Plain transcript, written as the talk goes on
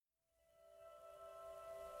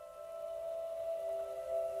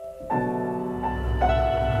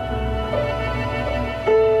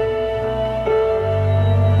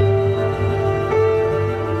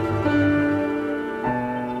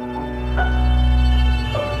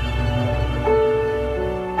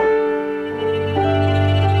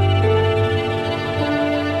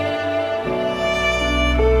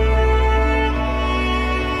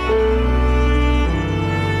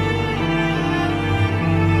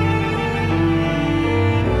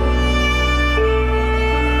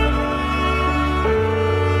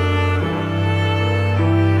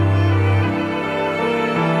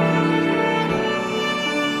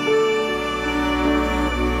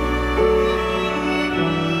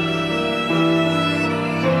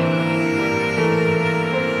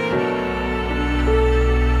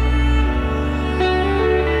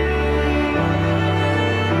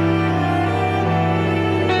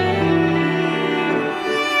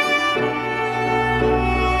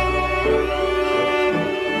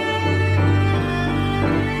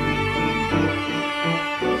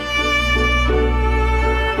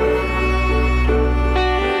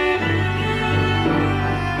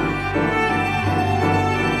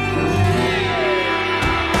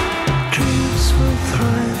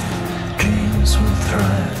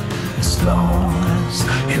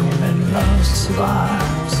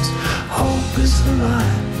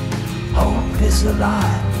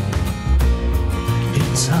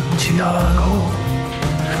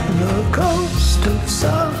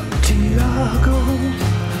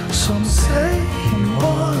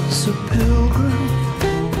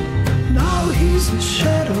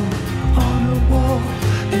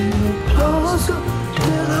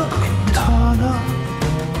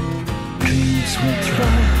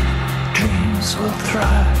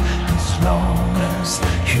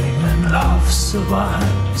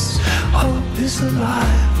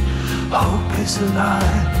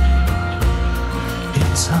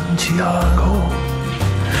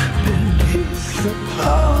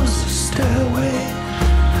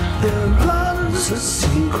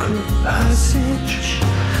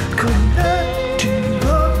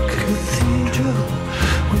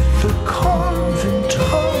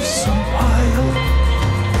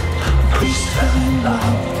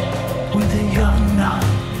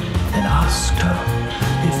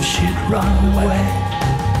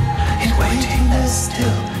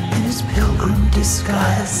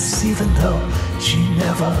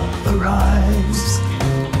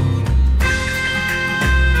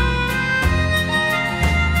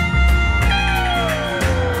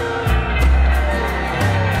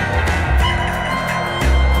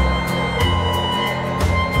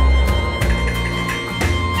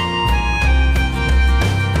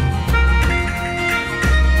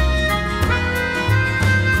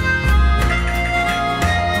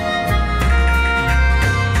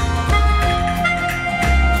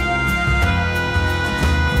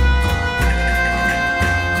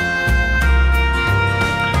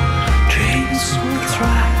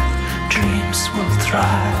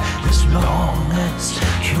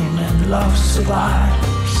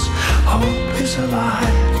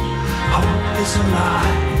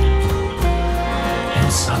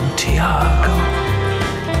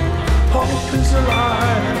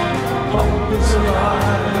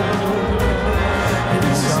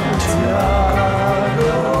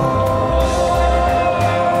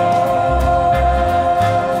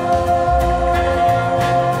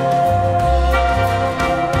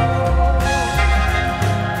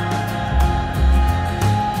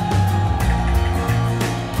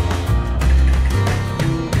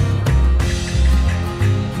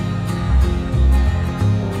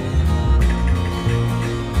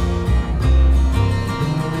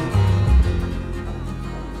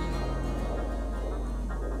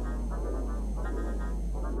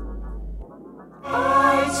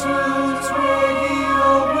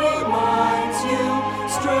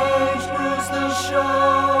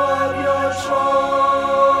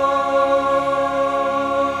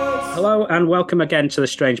And welcome again to the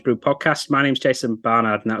Strange Brew podcast. My name's Jason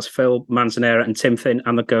Barnard, and that's Phil Manzanera and Tim Finn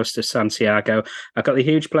and the Ghost of Santiago. I've got the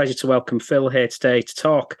huge pleasure to welcome Phil here today to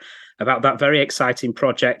talk about that very exciting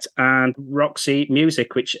project and Roxy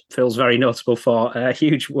Music, which Phil's very notable for. A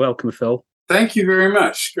huge welcome, Phil. Thank you very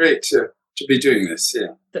much. Great to be doing this,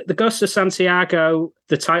 yeah. The Ghost of Santiago,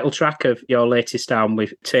 the title track of your latest album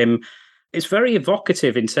with Tim, it's very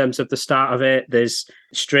evocative in terms of the start of it. There's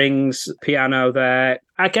strings, piano there.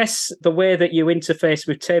 I guess the way that you interface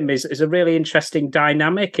with Tim is a really interesting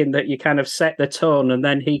dynamic in that you kind of set the tone and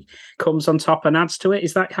then he comes on top and adds to it.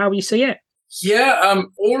 Is that how you see it? Yeah,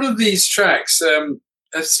 all of these tracks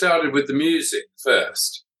have started with the music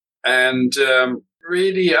first. And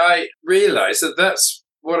really, I realized that that's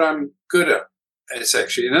what I'm good at, is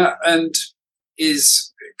actually, and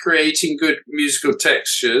is creating good musical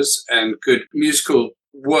textures and good musical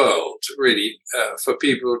world, really, for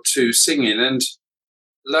people to sing in. And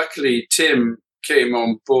luckily, Tim came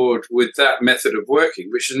on board with that method of working,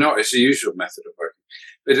 which is not his usual method of working.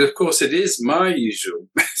 But of course, it is my usual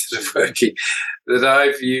method of working that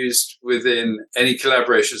I've used within any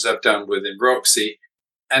collaborations I've done within Roxy,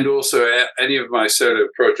 and also any of my solo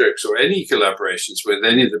projects or any collaborations with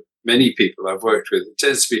any of the many people I've worked with. It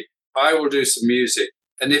tends to be, I will do some music.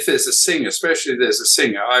 And if there's a singer, especially if there's a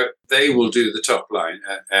singer, they will do the top line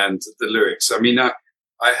and the lyrics. I mean, I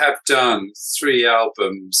have done 3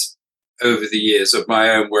 albums over the years of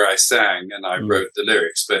my own where I sang and I wrote the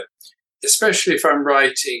lyrics. But especially if I'm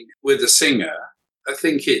writing with a singer, I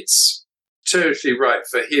think it's totally right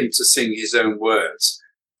for him to sing his own words.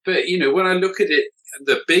 But, when I look at it,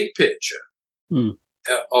 the big picture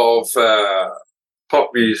of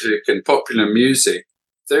pop music and popular music,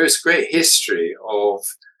 there is great history of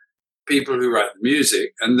people who write the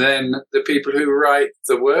music and then the people who write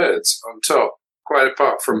the words on top. Quite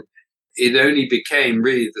apart from, it only became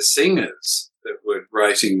really the singers that were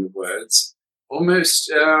writing the words almost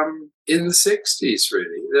in the 60s,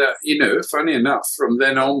 really. Funny enough, from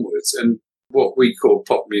then onwards, and what we call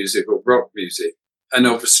pop music or rock music, and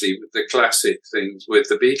obviously with the classic things with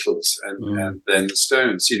the Beatles and then the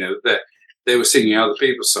Stones, they were singing other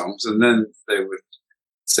people's songs, and then they would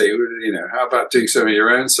say, how about doing some of your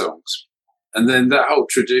own songs? And then that whole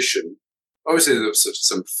tradition, obviously there was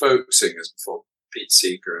some folk singers before Pete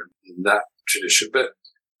Seeger in that tradition, but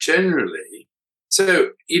generally,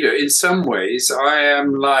 so, in some ways, I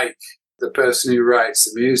am like the person who writes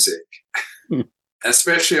the music,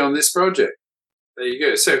 especially on this project. There you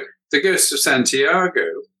go. So the Ghost of Santiago,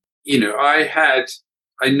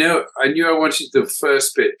 I knew I wanted the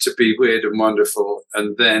first bit to be weird and wonderful,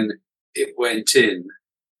 and then it went in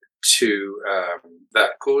to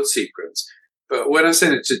that chord sequence. But when I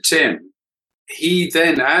sent it to Tim, he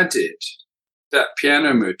then added that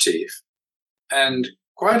piano motif and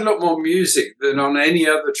quite a lot more music than on any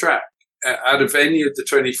other track out of any of the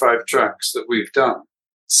 25 tracks that we've done.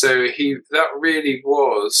 So that really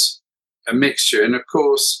was a mixture. And of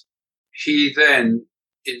course, he then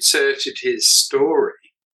inserted his story,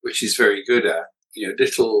 which he's very good at,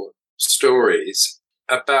 little stories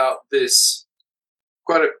about this,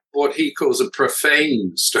 what he calls a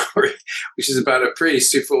profane story, which is about a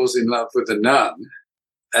priest who falls in love with a nun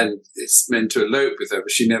and it's meant to elope with her, but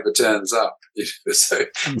she never turns up. So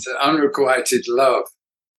it's an unrequited love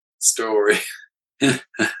story. And,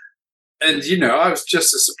 I was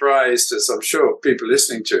just as surprised as I'm sure people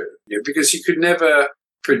listening to it, because you could never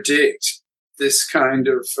predict this kind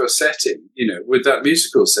of setting, with that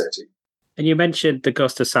musical setting. And you mentioned the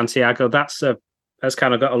Ghost of Santiago. That's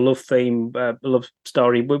kind of got a love theme, love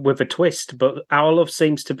story with a twist, but Our Love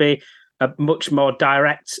seems to be a much more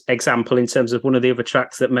direct example in terms of one of the other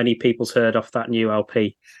tracks that many people's heard off that new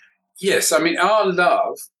LP. Yes, I mean, Our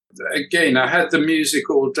Love, again, I had the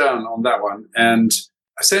music all done on that one, and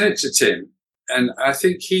I sent it to Tim, and I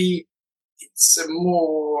think it's a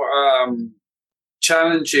more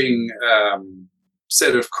challenging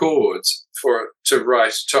set of chords to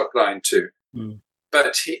write a top line to.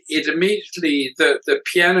 But it immediately, the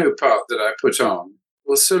piano part that I put on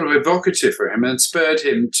was sort of evocative for him and spurred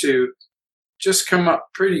him to just come up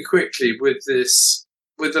pretty quickly with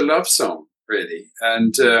a love song, really.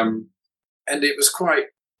 And it was quite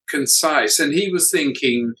concise. And he was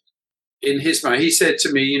thinking in his mind, he said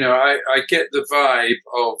to me, I get the vibe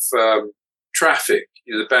of Traffic,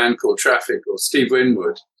 the band called Traffic, or Steve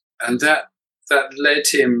Winwood. And that led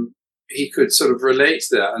him, he could sort of relate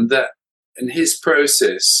to that. And that in his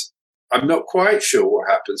process, I'm not quite sure what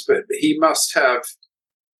happens, but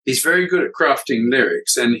he's very good at crafting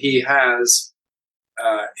lyrics, and he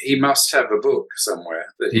must have a book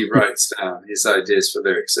somewhere that he writes down his ideas for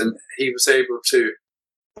lyrics. And he was able to,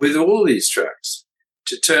 with all these tracks,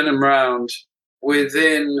 to turn them around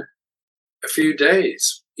within a few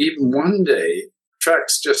days, even one day.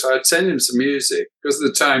 I'd send him some music because of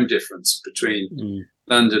the time difference between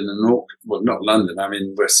London and Auckland. Well, not London, I'm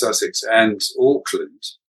in West Sussex, and Auckland.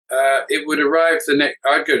 It would arrive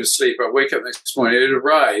I'd go to sleep, I'd wake up next morning, it would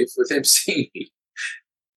arrive with him singing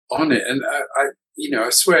on it. And I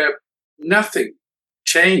swear nothing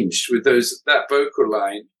changed with that vocal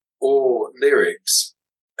line or lyrics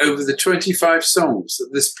over the 25 songs that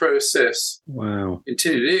this process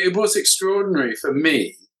continued. It was extraordinary for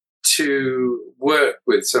me to work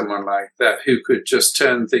with someone like that who could just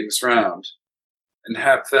turn things around and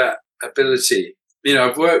have that ability.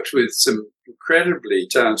 I've worked with some incredibly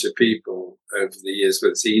talented people over the years,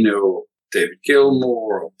 whether it's Eno or David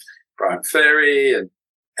Gilmour or Brian Ferry and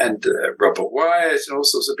Robert Wyatt and all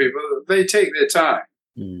sorts of people. They take their time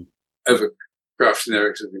over crafting their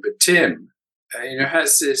excellent. But Tim,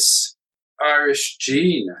 has this Irish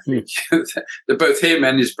gene, I think, that both him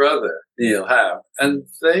and his brother, Neil, have. And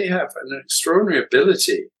they have an extraordinary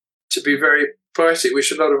ability to be very poetic,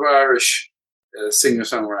 which a lot of Irish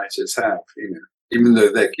singer-songwriters have, even though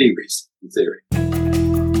they're Kiwis, in theory.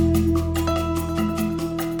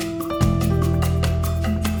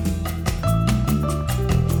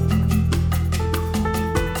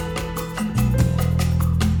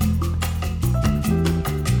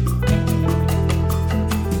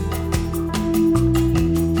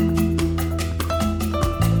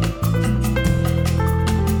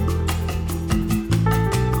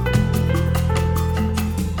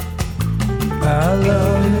 Our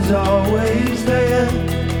love is always there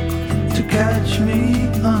to catch me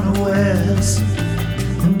unawares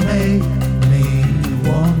and make me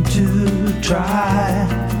want to try.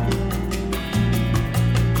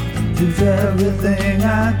 If everything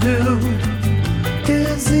I do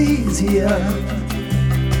is easier,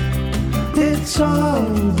 it's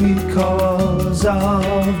all because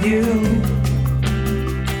of you.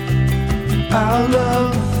 Our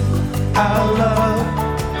love, I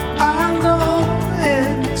know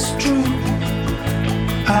it's true.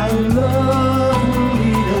 Our love will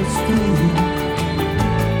lead us through.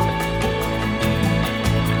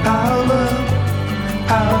 Our love,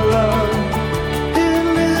 it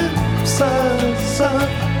lifts us up.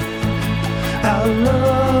 Our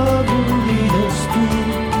love will lead us through.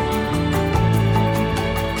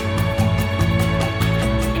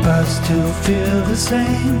 I still feel the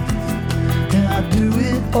same, and I do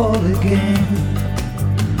it all again.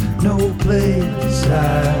 No place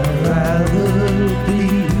I'd rather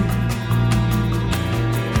be.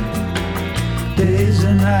 Days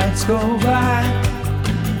and nights go by,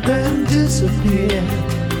 then disappear.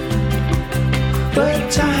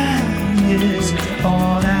 But time is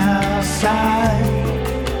on our side.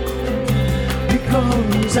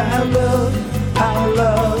 Because our love,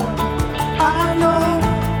 I know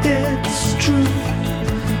it's true.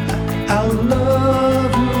 Our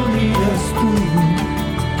love will lead us through.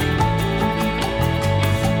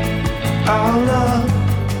 Our love,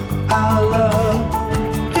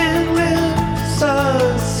 it lifts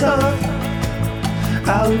us up.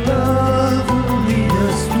 Our love will lead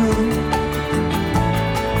us through.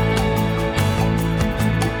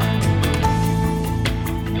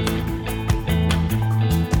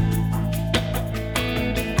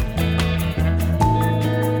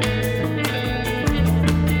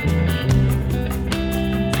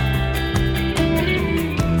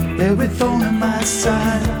 Every thorn in my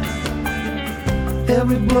side,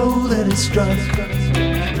 every blow that is struck,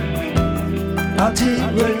 I'll take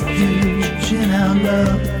refuge in our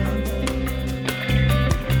love.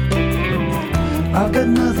 I've got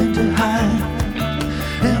nothing to hide,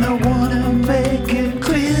 and I wanna make it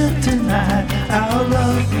clear tonight. Our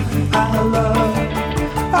love,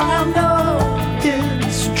 I know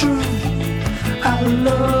it's true. Our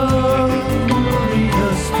love will lead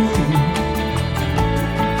us through.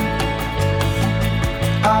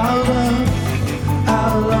 Our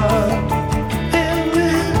love, it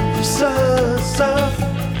lifts us up.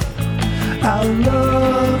 Our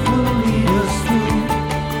love will lead us through.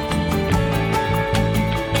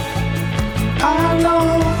 I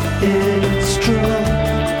know it's true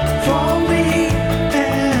for me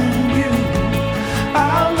and you.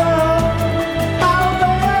 Our love, I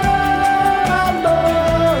know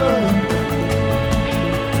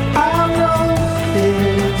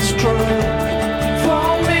it's true.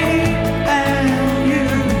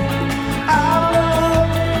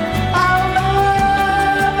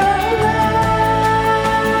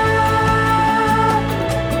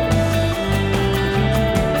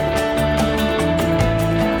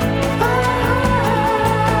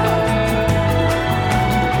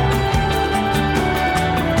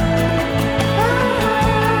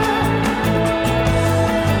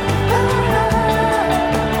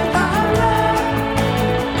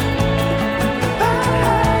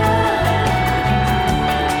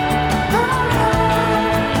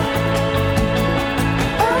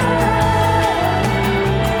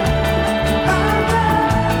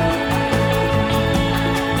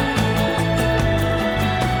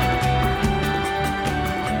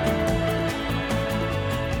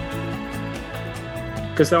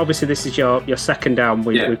 Because obviously this is your second album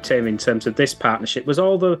with Tim in terms of this partnership. Was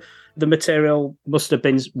all the material must have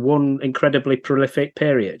been one incredibly prolific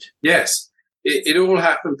period? Yes, it all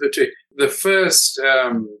happened between the first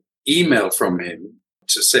email from him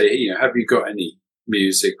to say, have you got any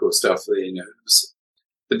music or stuff? It was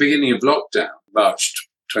the beginning of lockdown, March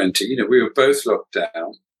 20. We were both locked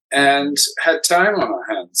down and had time on our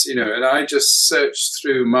hands. And I just searched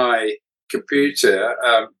through my computer.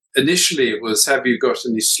 Initially, it was, have you got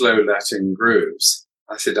any slow Latin grooves?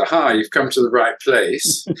 I said, aha, you've come to the right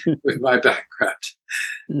place with my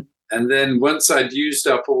background. And then once I'd used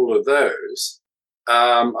up all of those,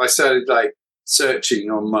 I started searching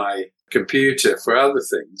on my computer for other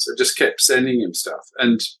things. I just kept sending him stuff.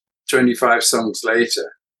 And 25 songs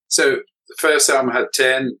later. So the first album had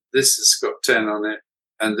 10. This has got 10 on it.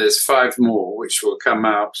 And there's 5 more, which will come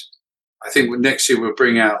out. I think next year we'll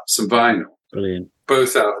bring out some vinyl. Brilliant.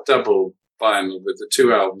 Both out double vinyl with the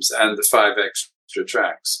 2 albums and the 5 extra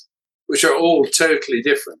tracks, which are all totally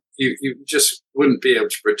different. You just wouldn't be able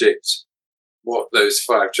to predict what those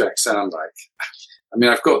 5 tracks sound like. I mean,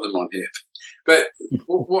 I've got them on here. But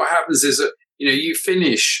what happens is that, you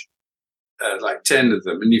finish 10 of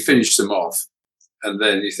them and you finish them off. And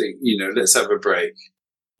then you think, let's have a break.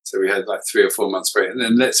 So we had 3 or 4 months break. And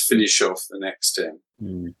then let's finish off the next 10.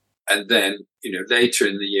 Mm. And then, later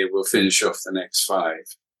in the year, we'll finish off the next 5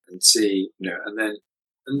 and see,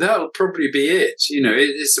 and that'll probably be it.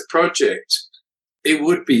 It's a project. It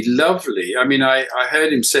would be lovely. I mean, I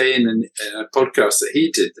heard him say in a podcast that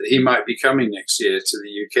he did that he might be coming next year to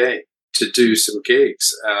the UK to do some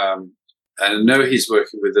gigs. And I know he's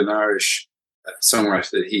working with an Irish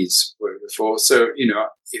songwriter that he's worked before. So,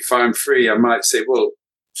 if I'm free, I might say, well,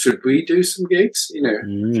 should we do some gigs? A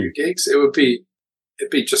few gigs? It'd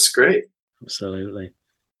be just great. Absolutely.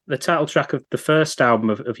 The title track of the first album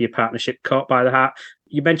of your partnership, Caught by the Heart,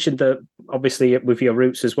 you mentioned that obviously with your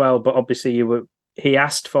roots as well, but obviously he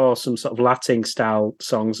asked for some sort of Latin style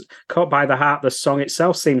songs. Caught by the Heart, the song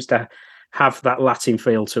itself seems to have that Latin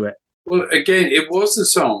feel to it. Well, again, it was a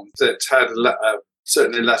song that had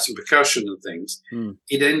certainly Latin percussion and things. Mm.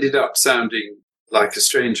 It ended up sounding like a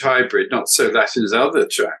strange hybrid, not so Latin as other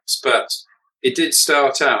tracks, but it did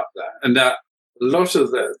start out that. And that a lot of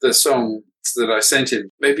the songs that I sent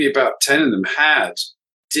him, maybe about 10 of them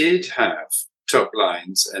did have top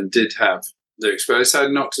lines and did have lyrics, but I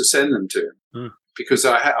decided not to send them to him because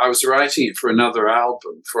I was writing it for another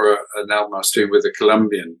album, for an album I was doing with a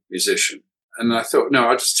Colombian musician. And I thought, no,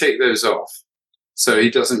 I'll just take those off so he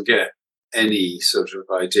doesn't get any sort of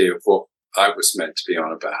idea of what I was meant to be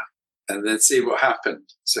on about, and then see what happened.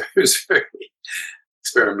 So it was very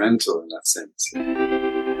experimental in that sense.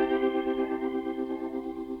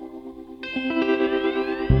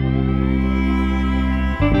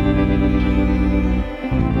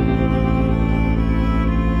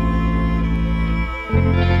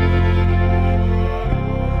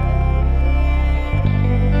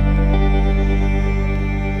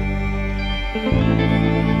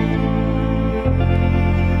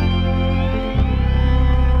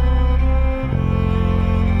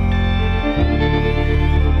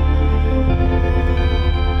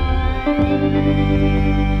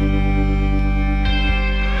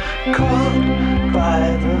 Caught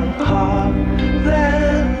by the heart,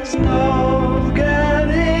 there's no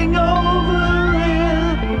getting over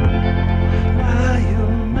it. Now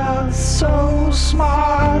you're not so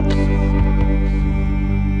smart.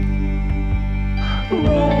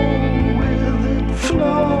 Roll with it,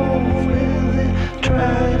 flow with it,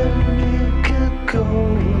 try to make a go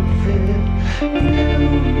of it. You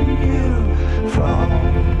knew from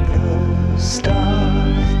the start.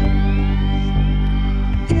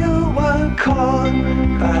 Caught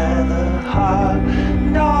by the heart,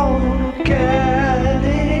 no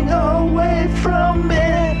getting away from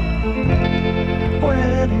it.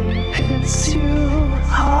 When it hits you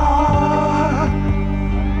hard,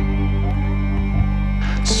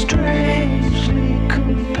 strangely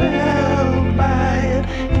compelled by it,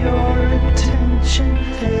 your attention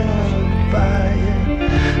held by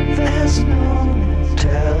it. There's no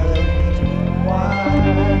telling why.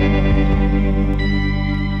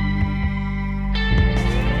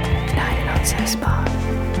 So smart.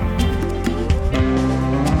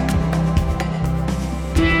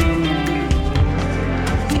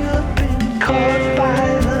 You've been caught by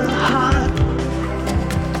the heart.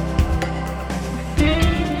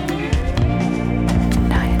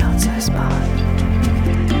 Now you're not so smart.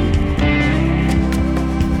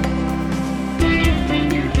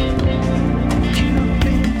 You've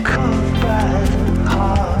been caught by the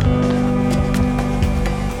heart.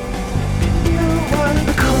 You were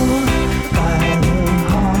caught by the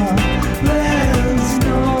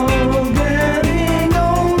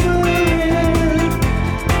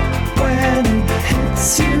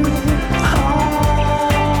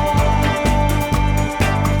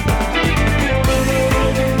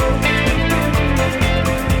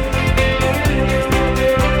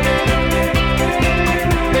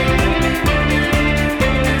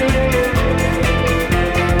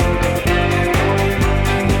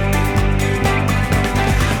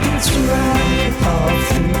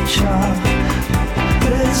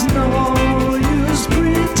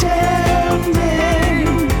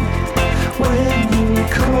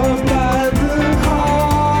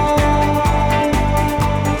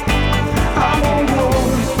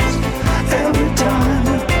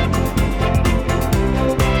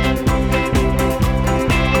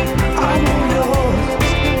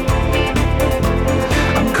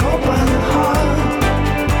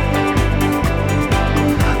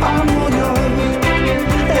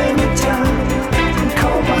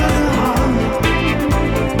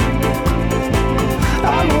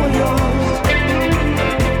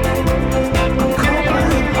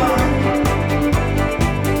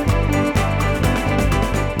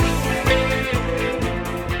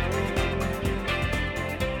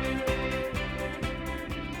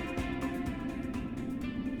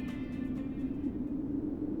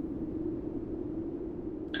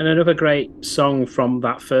And another great song from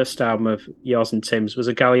that first album of yours and Tim's was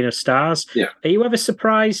A Galleon of Stars. Yeah. Are you ever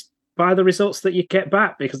surprised by the results that you get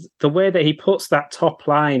back? Because the way that he puts that top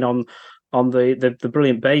line on the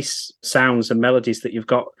brilliant bass sounds and melodies that you've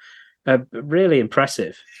got are really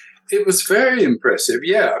impressive. It was very impressive.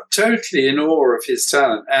 Yeah, totally in awe of his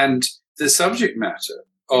talent and the subject matter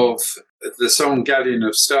of the song Galleon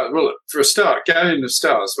of Stars. Well, for a start, Galleon of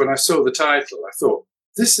Stars, when I saw the title, I thought,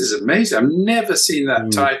 this is amazing. I've never seen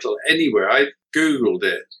that title anywhere. I Googled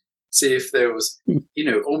it, see if there was,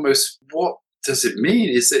 almost what does it mean?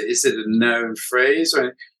 Is it a known phrase?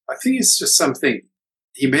 I think it's just something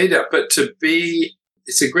he made up. But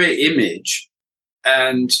it's a great image.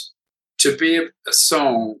 And to be a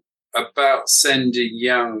song about sending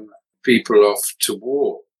young people off to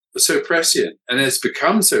war was so prescient. And it's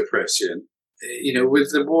become so prescient,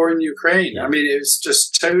 with the war in Ukraine. Yeah. I mean, it was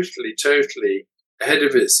just totally ahead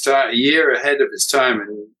of its time, a year ahead of its time.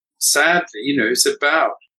 And sadly, it's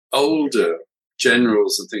about older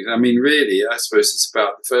generals and things. I mean, really, I suppose it's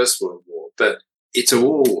about the First World War, but it's a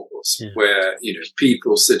war where,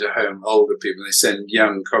 people sit at home, older people, they send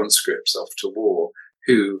young conscripts off to war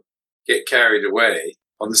who get carried away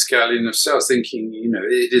on the Galleon of Stars, thinking,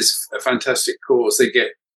 it is a fantastic cause.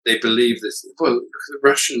 They believe this. Well, the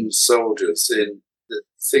Russian soldiers in the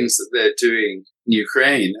things that they're doing in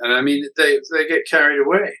Ukraine, and I mean, they get carried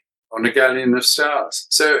away on a Galleon of Stars.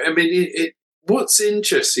 So, I mean, what's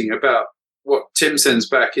interesting about what Tim sends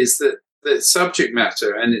back is that the subject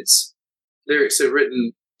matter and its lyrics are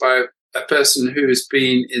written by a person who has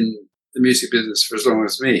been in the music business for as long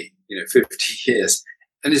as me, 50 years,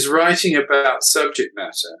 and is writing about subject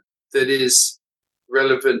matter that is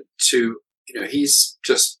relevant to, his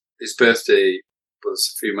birthday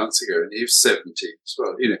was a few months ago and he was 70 as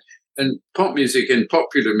well, and pop music and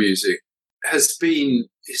popular music has been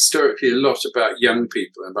historically a lot about young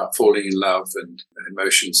people and about falling in love and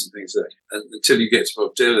emotions and things like that. And until you get to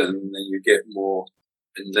Bob Dylan, and then you get more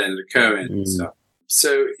in Leonard Cohen and stuff.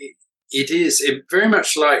 So it is very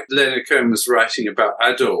much like Leonard Cohen was writing about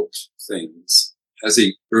adult things as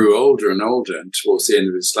he grew older and older and towards the end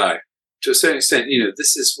of his life. To a certain extent,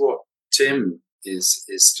 this is what Tim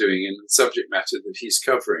is doing in the subject matter that he's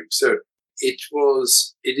covering. So it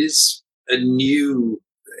is a new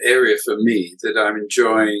area for me that I'm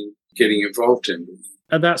enjoying getting involved in.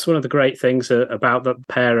 And that's one of the great things about that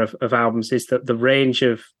pair of albums is that the range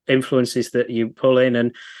of influences that you pull in,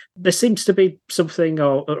 and there seems to be something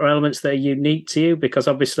or elements that are unique to you, because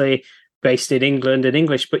obviously based in England and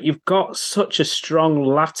English, but you've got such a strong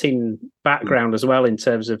Latin background as well in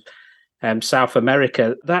terms of South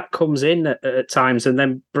America. That comes in at times and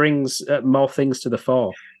then brings more things to the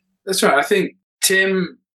fore. That's right. I think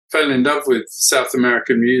Tim fell in love with South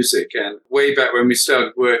American music, and way back when we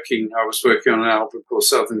started working, I was working on an album called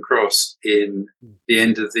Southern Cross in the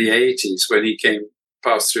end of the 80s when he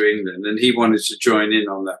passed through England, and he wanted to join in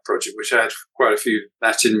on that project, which I had quite a few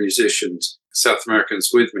Latin musicians, South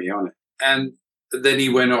Americans, with me on it. And then he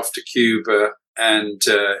went off to Cuba, and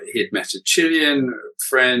he had met a Chilean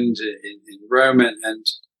friend in Rome. And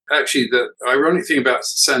actually, the ironic thing about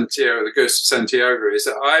Santiago, the Ghost of Santiago, is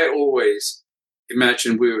that I always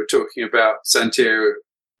imagined we were talking about Santiago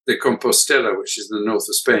de Compostela, which is in the north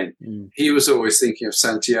of Spain. He was always thinking of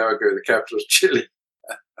Santiago, the capital of Chile.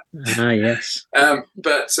 Yes.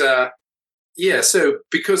 So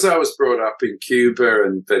because I was brought up in Cuba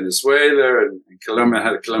and Venezuela and Colombia, I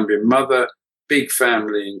had a Colombian mother, big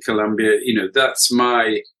family in Colombia, that's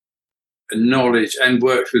my knowledge, and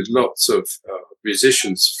worked with lots of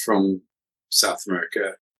musicians from South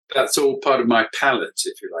America. That's all part of my palette,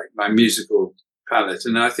 if you like, my musical palette.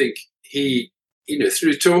 And I think he,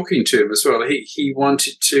 through talking to him as well, he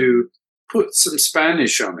wanted to put some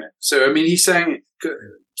Spanish on it. So, I mean, he sang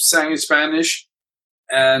in Spanish,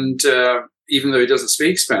 and even though he doesn't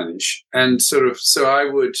speak Spanish, and so I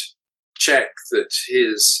would check that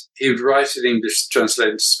he would write in English, translate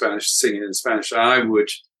into Spanish, sing it in Spanish. And I would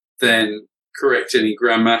then correct any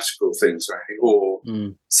grammatical things, or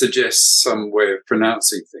suggest some way of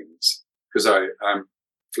pronouncing things, because I'm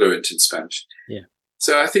fluent in Spanish. Yeah.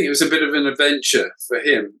 So I think it was a bit of an adventure for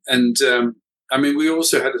him. And we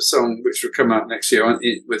also had a song which will come out next year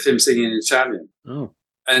with him singing in Italian. Oh.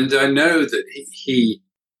 And I know that he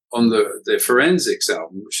on the Forensics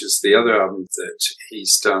album, which is the other album that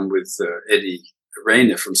he's done with Eddie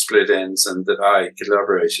Rayner from Split Ends, and that I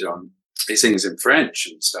collaborated on, he sings in French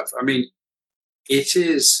and stuff. I mean, it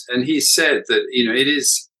is, and he said that, it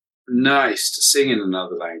is nice to sing in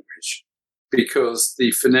another language because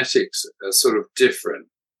the phonetics are sort of different,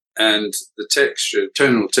 and the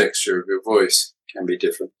tonal texture of your voice can be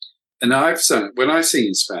different. And when I sing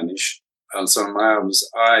in Spanish on some of my albums,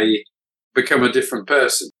 I become a different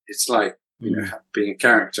person. It's like, being a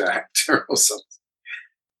character actor or something.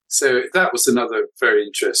 So that was another very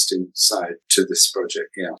interesting side to this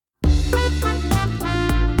project, yeah.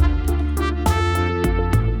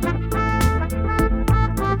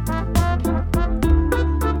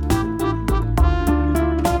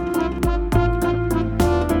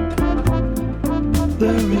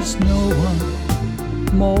 There is no one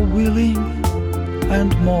more willing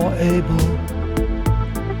and more able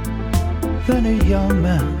than a young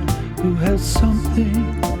man who has something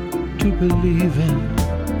to believe in.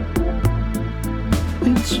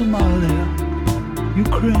 In Somalia,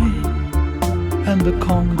 Ukraine, and the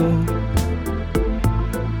Congo,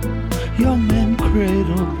 young men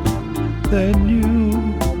cradle their new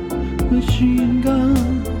machine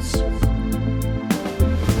guns.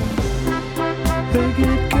 They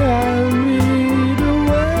get carried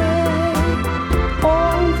away,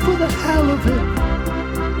 all for the hell of it,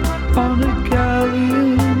 on a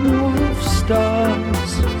galleon of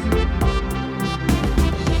stars.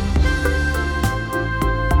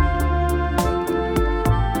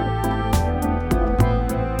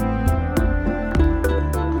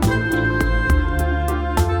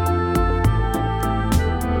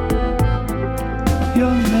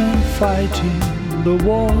 Young men fighting the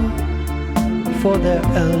war for their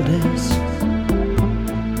elders,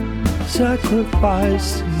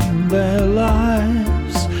 sacrificing their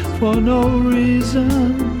lives for no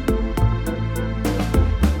reason.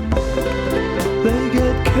 They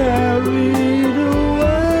get carried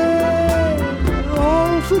away,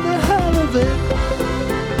 all for the hell of it,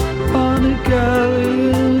 on a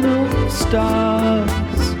galleon of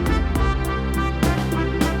stars.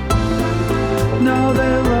 Now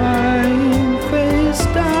they're lying face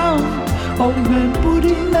down, old men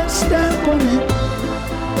putting their stamp on it,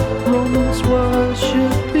 Romans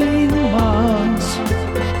worshipping Mars.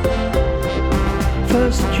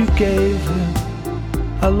 First you gave him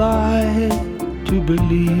a lie to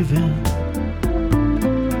believe in.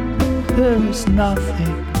 There is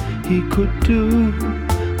nothing he could do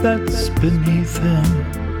that's beneath him.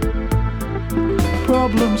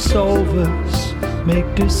 Problem solvers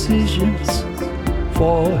make decisions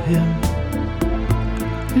for him.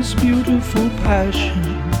 His beautiful passion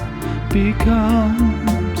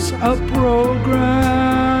becomes a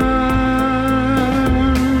program,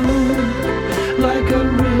 like a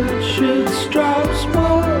Richard Strauss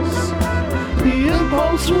was. The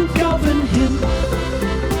impulse will govern him.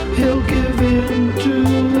 He'll give in to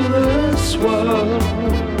the swirl.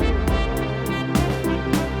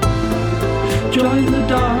 Join the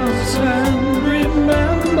dance and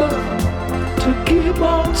remember to keep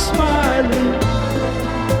on smiling,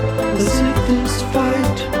 as if this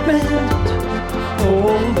fight meant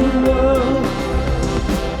all the world.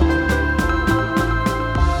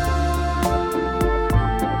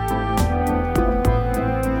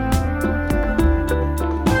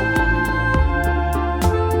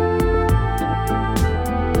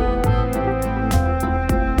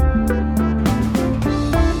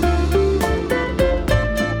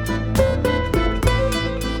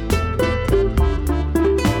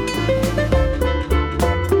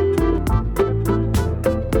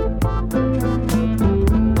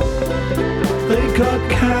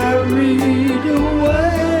 Carried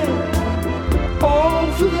away, all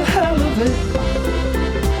for the hell of it,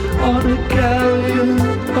 on a galleon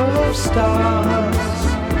of stars.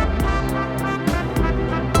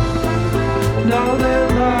 Now they're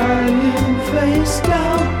lying face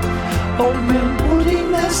down, old men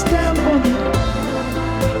putting their stamp on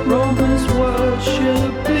it, Romans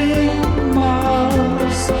worshipping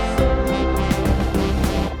Mars.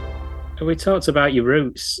 We talked about your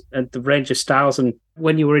roots and the range of styles, and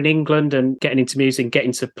when you were in England and getting into music,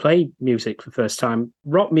 getting to play music for the first time,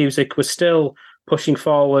 rock music was still pushing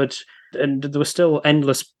forward and there were still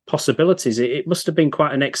endless possibilities. It must have been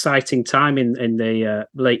quite an exciting time in the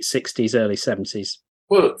late 60s, early 70s.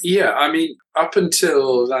 Well, yeah, I mean, up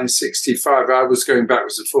until 1965, I was going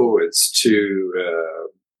backwards and forwards to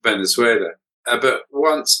Venezuela. But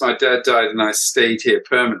once my dad died and I stayed here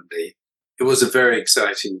permanently, it was a very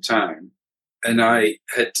exciting time. And I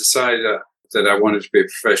had decided that I wanted to be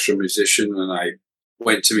a professional musician. And I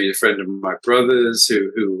went to meet a friend of my brother's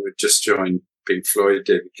who had just joined Pink Floyd,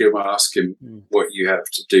 David Gilmour, asked him what you have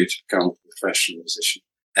to do to become a professional musician.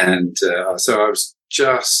 And so I was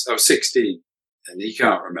 16. And he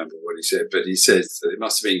can't remember what he said, but he said that it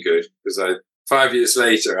must have been good because 5 years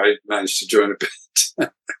later, I managed to join a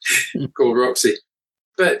band called Roxy.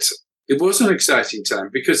 But it was an exciting time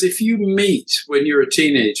because if you meet when you're a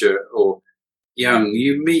teenager or young,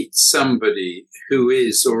 you meet somebody who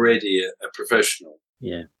is already a professional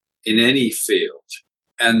in any field,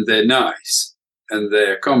 and they're nice and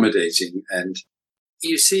they're accommodating, and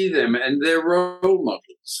you see them and they're role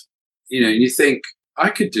models, and you think, I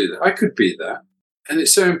could do that. I could be that. And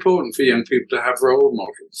it's so important for young people to have role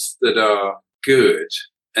models that are good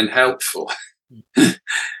and helpful.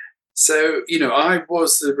 So, I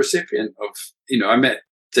was the recipient of, I met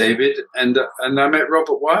David and I met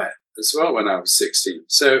Robert Wyatt as well when I was 16.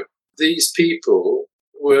 So these people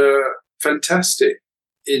were fantastic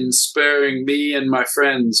in spurring me and my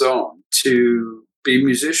friends on to be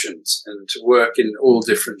musicians and to work in all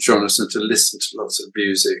different genres and to listen to lots of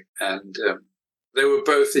music. And they were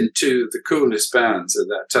both in two of the coolest bands at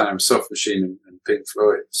that time, Soft Machine and Pink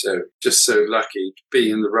Floyd. So just so lucky to be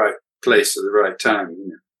in the right place at the right time.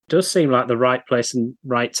 Does seem like the right place and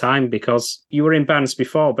right time, because you were in bands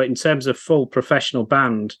before, but in terms of full professional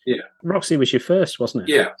band, Roxy was your first, wasn't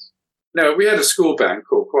it? Yeah. No, we had a school band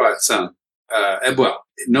called Quiet Sun. Well,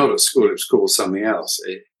 not at school, it was called something else.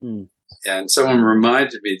 And someone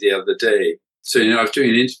reminded me the other day. So, I was doing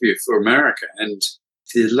an interview for America, and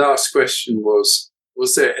the last question was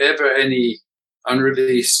there ever any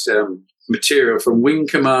unreleased material from Wing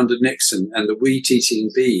Commander Nixon and the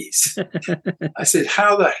Wheat-Eating Bees? I said,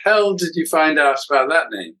 how the hell did you find out about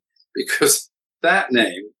that name? Because that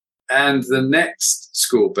name and the next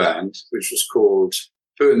school band, which was called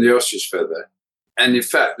Pooh and the Ostrich Feather, and in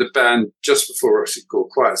fact, the band just before Roxy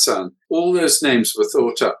called Quiet Sun, all those names were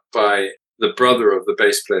thought up by the brother of the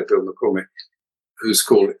bass player, Bill McCormick, who's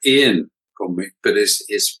called Ian McCormick, but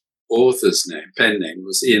his author's name, pen name,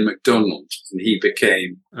 was Ian MacDonald, and he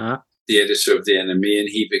became the editor of The Enemy, and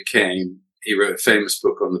he wrote a famous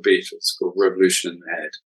book on the Beatles called Revolution in the Head.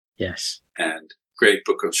 Yes. And great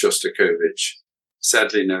book on Shostakovich,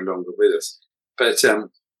 sadly no longer with us. But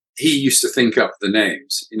he used to think up the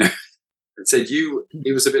names, and said,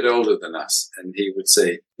 he was a bit older than us, and he would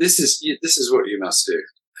say, this is what you must do.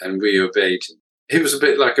 And we obeyed him. He was a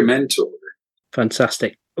bit like a mentor.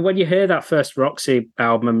 Fantastic. When you hear that first Roxy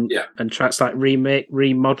album and tracks like Remake,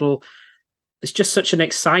 Remodel, there's just such an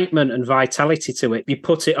excitement and vitality to it. You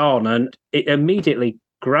put it on and it immediately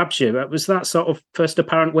grabs you. Was that sort of first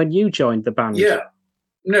apparent when you joined the band? Yeah.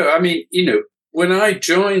 No, I mean, when I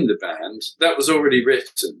joined the band, that was already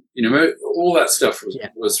written. All that stuff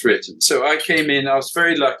was written. So I came in, I was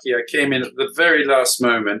very lucky. I came in at the very last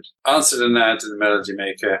moment, answered an ad to the Melody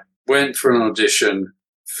Maker, went for an audition,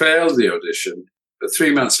 failed the audition, but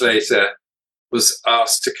 3 months later was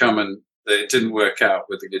asked to come, and it didn't work out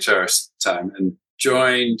with the guitarist at the time, and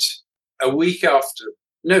joined a week after.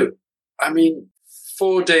 No, I mean,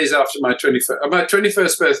 4 days after my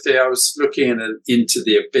 21st birthday, I was looking into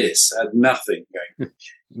the abyss. I had nothing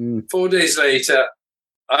going. 4 days later,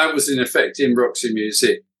 I was in effect in Roxy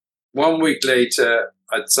Music. 1 week later,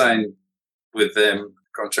 I'd signed with them,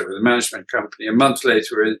 a contract with a management company. A month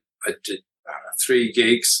later, I did 3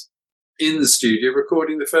 gigs in the studio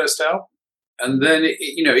recording the first album. And then,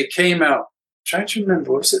 it came out, trying to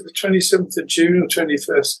remember, was it the 27th of June or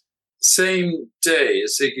 21st? Same day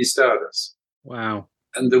as Ziggy Stardust. Wow.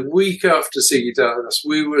 And the week after Ziggy Stardust,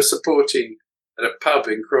 we were supporting at a pub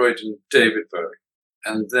in Croydon David Bowie.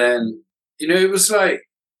 And then, it was like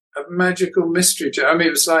a magical mystery. I mean,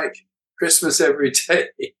 it was like Christmas every day.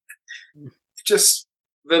 Just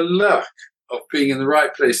the luck of being in the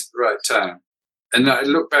right place at the right time. And I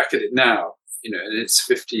look back at it now, and it's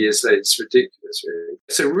 50 years later. It's ridiculous, really.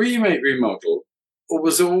 So Remake, Remodel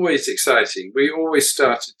was always exciting. We always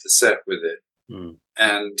started the set with it.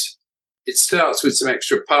 And it starts with some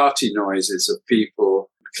extra party noises of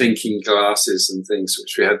people clinking glasses and things,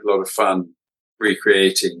 which we had a lot of fun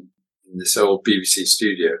recreating in this old BBC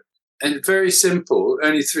studio. And very simple,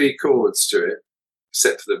 only 3 chords to it,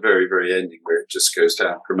 except for the very, very ending where it just goes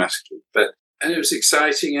down chromatically. And it was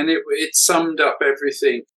exciting, and it summed up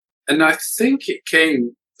everything. And I think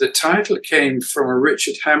the title came from a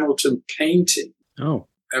Richard Hamilton painting. Oh.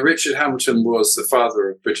 Richard Hamilton was the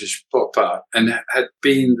father of British pop art and had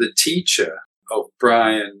been the teacher of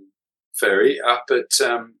Brian Ferry up at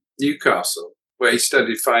Newcastle, where he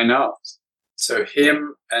studied fine art. So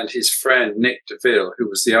him and his friend Nick DeVille, who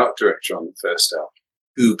was the art director on the first album,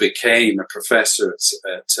 who became a professor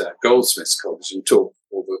at Goldsmiths College and taught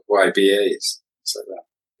all the YBAs, so that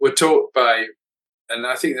were taught by, and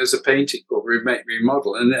I think there's a painting called Remake,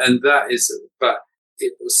 Remodel, and that is, but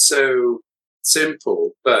it was so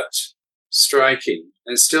simple but striking,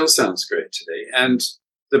 and it still sounds great today. And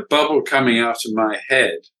the bubble coming out of my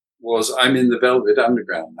head was, I'm in the Velvet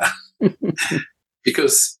Underground now,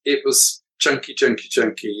 because it was chunky, chugga,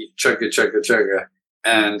 chugga, chugga,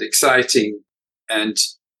 and exciting and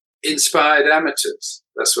inspired amateurs.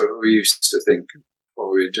 That's what we used to think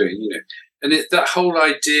what we were doing, And that whole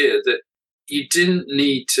idea that you didn't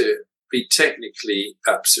need to be technically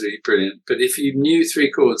absolutely brilliant, but if you knew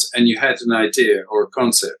three chords and you had an idea or a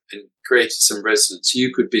concept and created some resonance,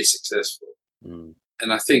 you could be successful. Mm.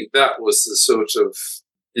 And I think that was the sort of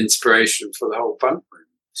inspiration for the whole punk movement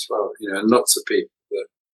as well, and lots of people, that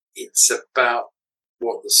it's about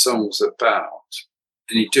what the song's about,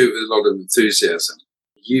 and you do it with a lot of enthusiasm,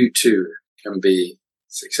 you too can be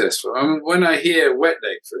successful. I mean, when I hear Wet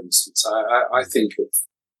Leg, for instance, I think of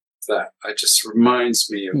that. It just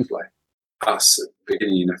reminds me of like us at the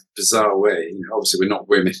beginning in a bizarre way. Obviously we're not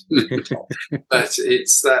women, but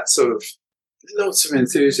it's that sort of lots of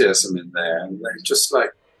enthusiasm in there, and they're just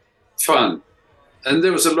like fun. And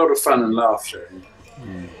there was a lot of fun and laughter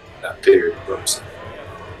in that period of Roxy.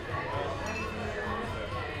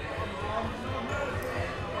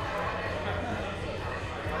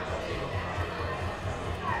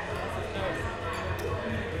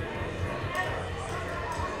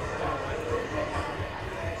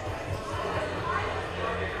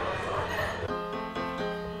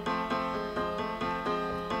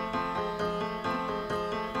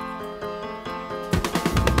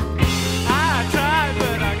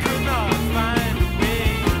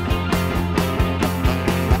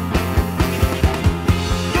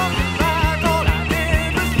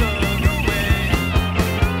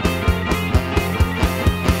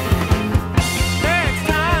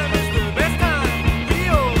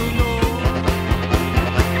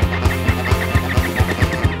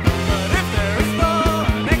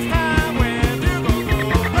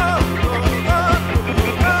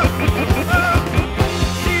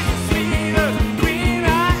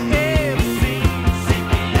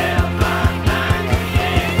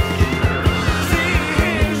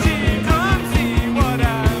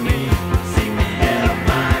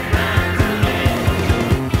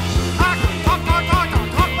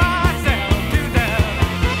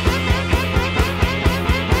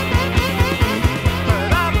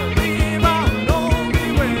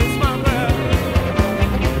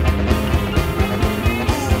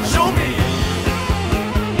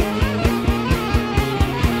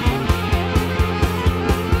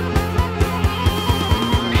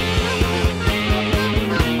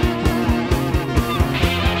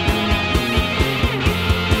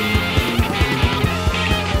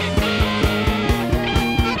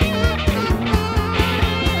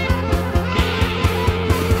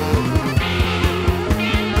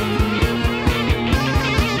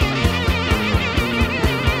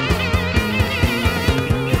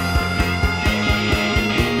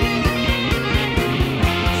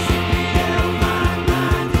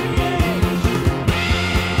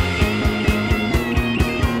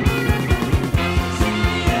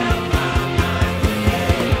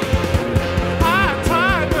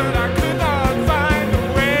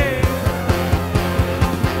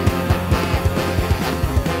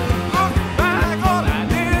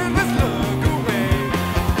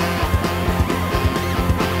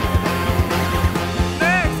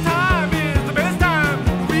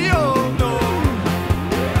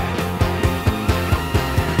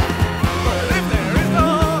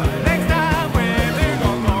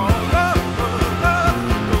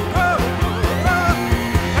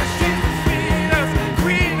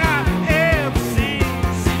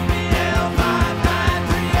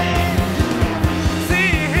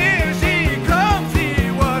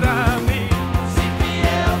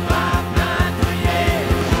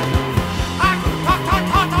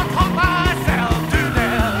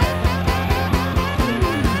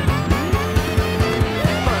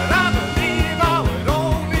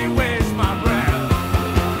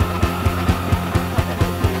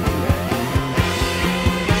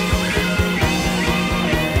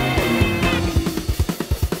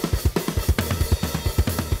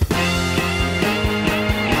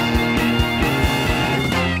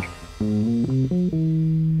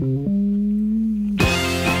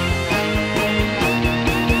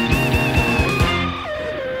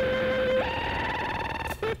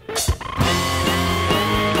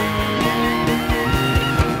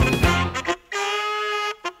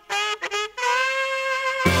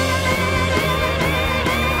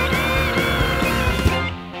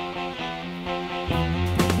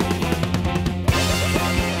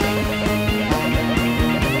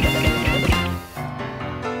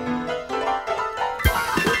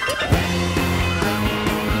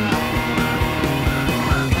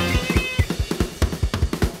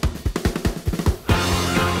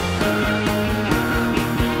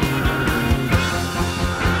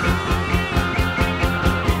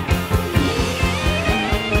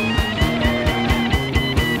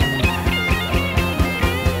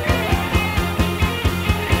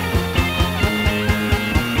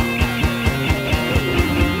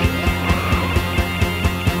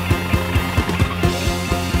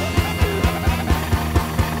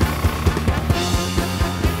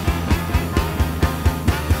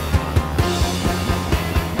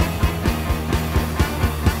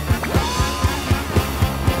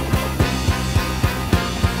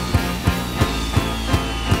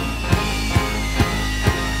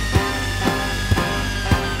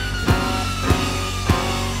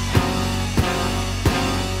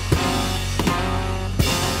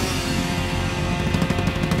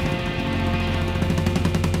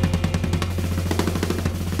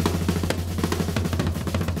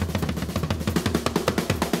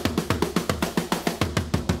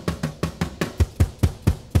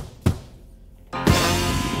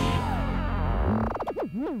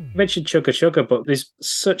 You mentioned Chugga Chugga, but there's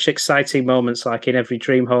such exciting moments like in every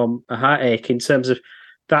Dream Home a Heartache in terms of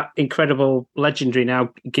that incredible, legendary now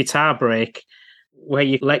guitar break where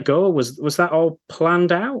you let go. Was that all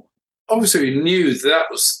planned out? Obviously, we knew that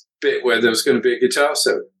was the bit where there was going to be a guitar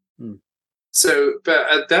solo. So, but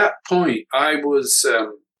at that point, I was,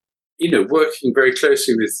 working very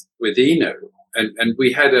closely with Eno, and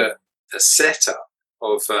we had a setup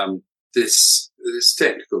of this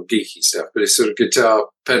technical geeky stuff, but it's sort of guitar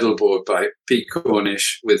pedal board by Pete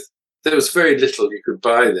Cornish there was very little you could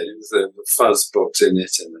buy then. It was the fuzz box in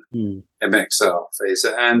it and the MXR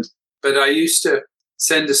phaser. But I used to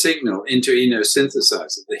send a signal into Eno's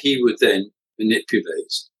synthesizer that he would then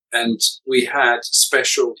manipulate. And we had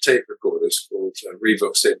special tape recorders called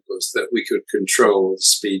Revox tape recorders that we could control the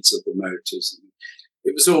speeds of the motors. And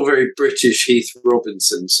it was all very British Heath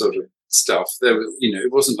Robinson sort of stuff. There was,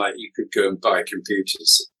 it wasn't like you could go and buy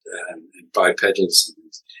computers and buy pedals.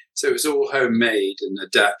 So it was all homemade and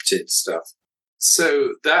adapted stuff.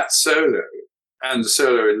 So that solo and the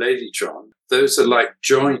solo in Ladytron, those are like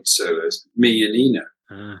joint solos, me and Eno.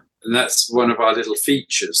 And that's one of our little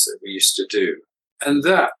features that we used to do. And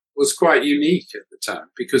that was quite unique at the time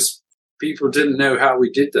because people didn't know how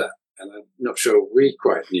we did that. And I'm not sure we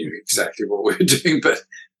quite knew exactly what we were doing, but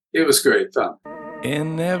it was great fun.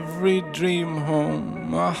 In every dream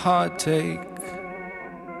home, a heartache,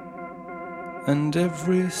 and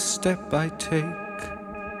every step I take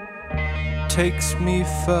takes me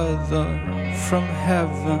further from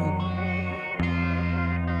heaven.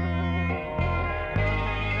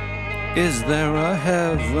 Is there a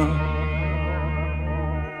heaven?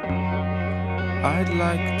 I'd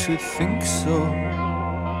like to think so.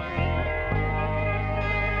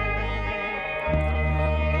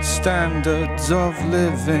 Standards of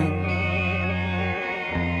living,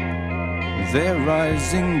 they're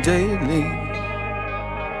rising daily.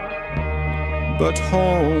 But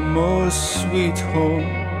home, oh sweet home,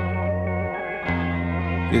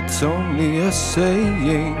 it's only a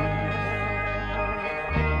saying.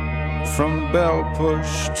 From bell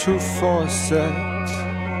push to faucet,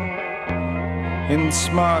 in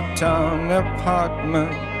smart town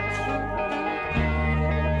apartment,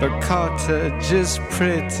 the cottage is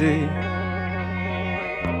pretty,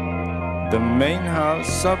 the main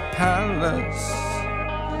house a palace,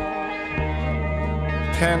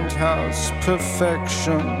 penthouse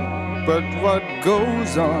perfection. But what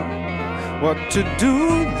goes on, what to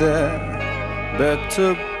do there,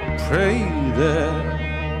 better pray there.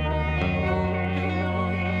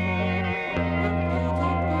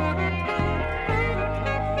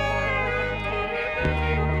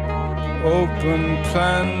 Open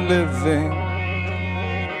plan living,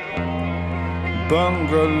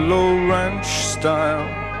 bungalow ranch style,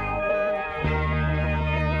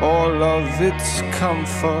 all of its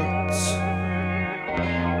comforts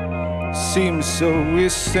seem so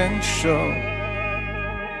essential.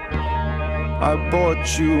 I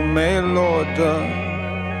bought you mail order,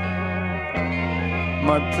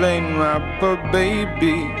 my plain wrapper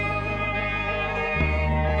baby.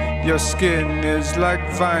 Your skin is like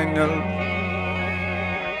vinyl,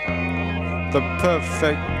 the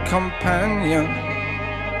perfect companion.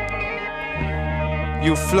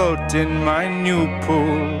 You float in my new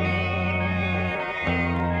pool,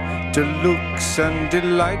 deluxe and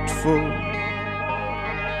delightful,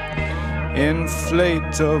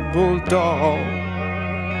 inflatable doll.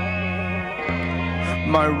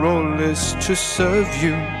 My role is to serve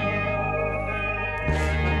you,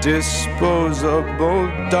 disposable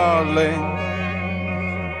darling.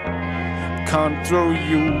 Can't throw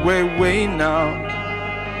you away now.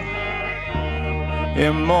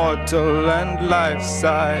 Immortal and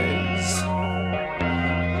life-size,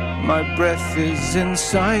 my breath is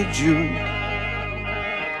inside you.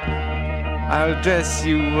 I'll dress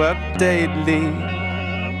you up daily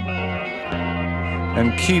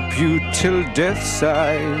and keep you till death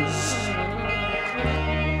size.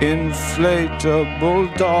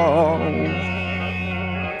 Inflatable doll,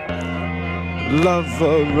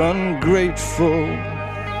 lover ungrateful,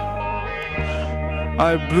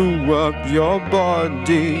 I blew up your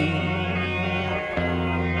body,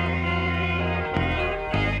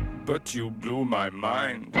 but you blew my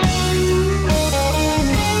mind.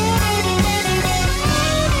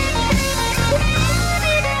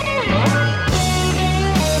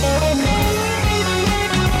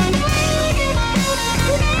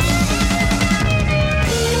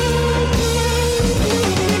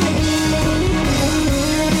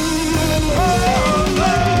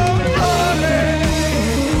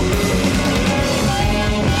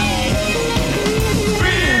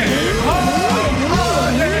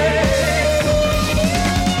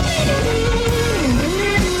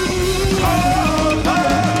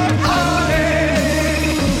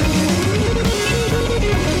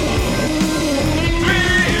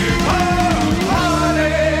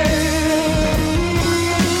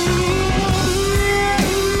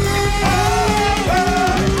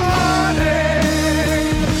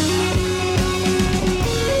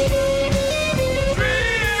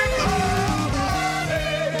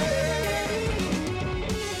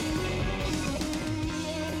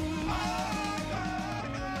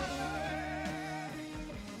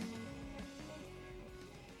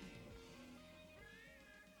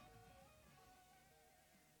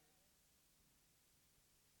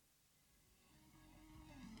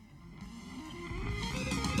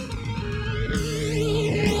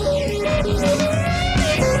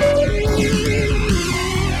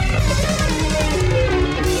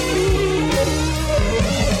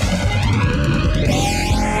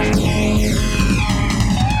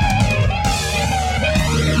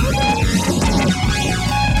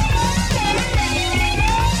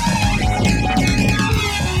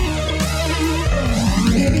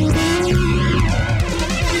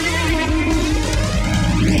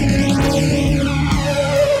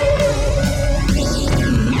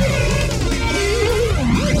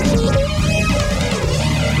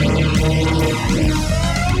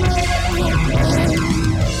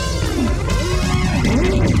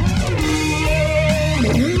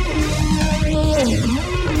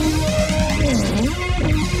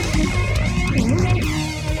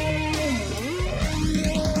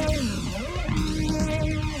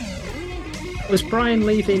 Was Brian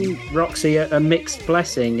leaving Roxy a mixed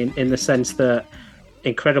blessing in the sense that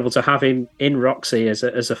incredible to have him in Roxy as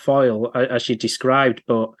a foil, as you described,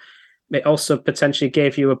 but it also potentially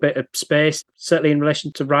gave you a bit of space, certainly in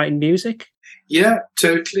relation to writing music? Yeah,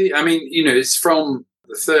 totally. I mean, it's from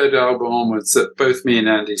the third album onwards that both me and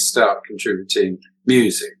Andy start contributing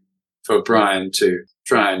music for Brian to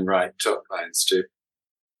try and write top lines to.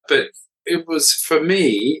 But it was, for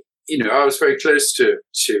me, I was very close to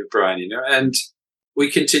Brian, and we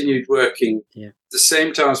continued working. Yeah. The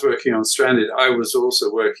same time I was working on Stranded, I was also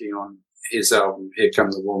working on his album, Here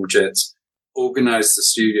Come the Warm Jets, organised the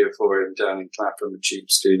studio for him down in Clapham, a cheap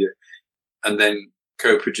studio, and then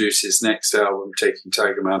co-produced his next album, Taking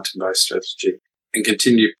Tiger Mountain by Strategy, and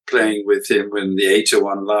continued playing with him in the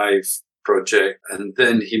 801 Live project. And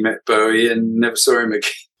then he met Bowie and never saw him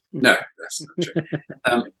again. No, that's not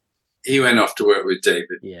true. He went off to work with David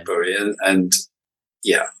Bowie, and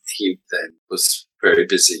he then was very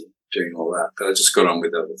busy doing all that. But I just got on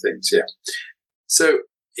with other things, yeah. So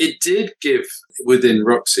it did give within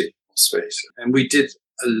Roxy space, and we did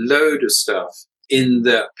a load of stuff in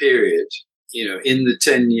that period. In the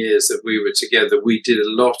 10 years that we were together, we did a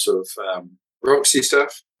lot of Roxy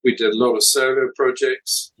stuff. We did a lot of solo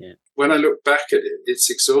projects. Yeah. When I look back at it, it's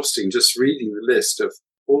exhausting just reading the list of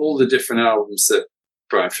all the different albums that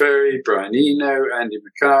Brian Ferry, Brian Eno, Andy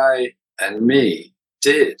Mackay, and me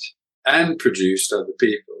did and produced other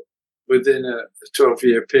people within a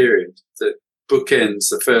 12-year period that bookends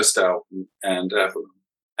the first album and Avalon,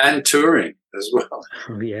 and touring as well.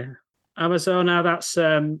 Oh, yeah. Amazona, that's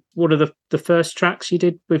one of the first tracks you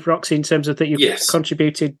did with Roxy in terms of that you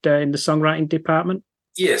contributed in the songwriting department?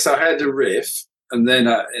 Yes, I had a riff and then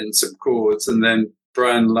and some chords, and then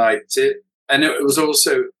Brian liked it. And it was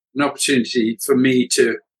also an opportunity for me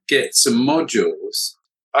to get some modules.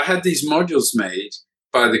 I had these modules made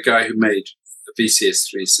by the guy who made a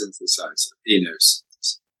VCS3 synthesizer, Enos,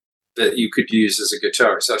 that you could use as a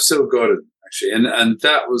guitarist. I've still got it, actually. And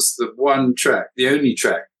that was the one track, the only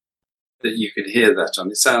track that you can hear that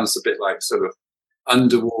on. It sounds a bit like sort of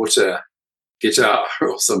underwater guitar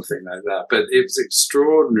or something like that. But it was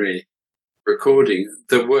extraordinary recording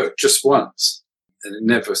that worked just once, and it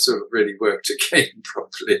never sort of really worked again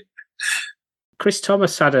properly. Chris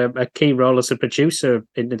Thomas had a key role as a producer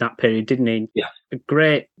in that period, didn't he? Yeah.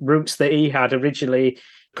 Great roots that he had originally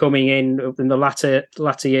coming in the latter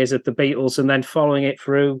years of the Beatles and then following it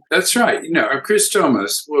through. That's right. Chris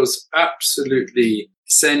Thomas was absolutely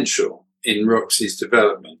essential in Roxy's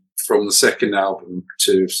development from the second album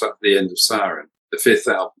to the end of Siren, the fifth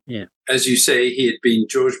album. Yeah. As you say, he had been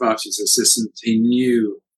George Martin's assistant. He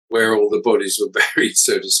knew where all the bodies were buried,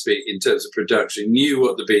 so to speak, in terms of production. He knew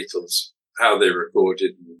what the Beatles, how they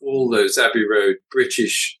recorded, all those Abbey Road,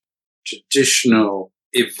 British, traditional,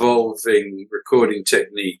 evolving recording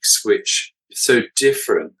techniques, which are so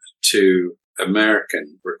different to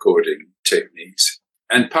American recording techniques,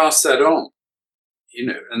 and passed that on,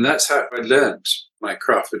 and that's how I learned my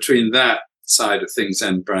craft. Between that side of things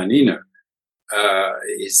and Brian Eno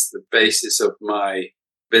is the basis of my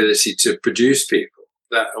ability to produce people.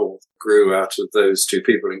 That all grew out of those two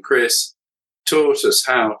people, and Chris taught us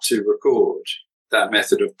how to record that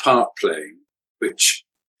method of part playing,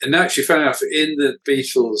 and actually, funny enough, in the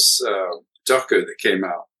Beatles doco that came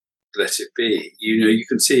out, Let It Be, you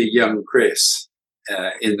can see a young Chris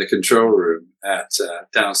in the control room at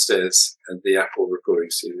downstairs at the Apple recording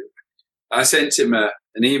studio. I sent him an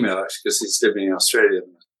email, actually, because he's living in Australia.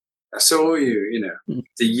 I saw you,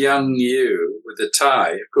 the young you with the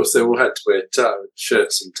tie. Of course, they all had to wear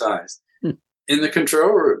shirts and ties. In the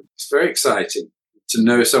control room. It's very exciting to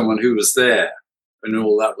know someone who was there when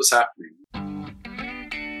all that was happening.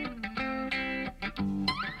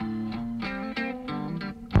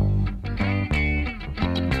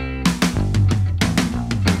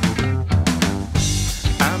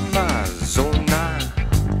 Amazona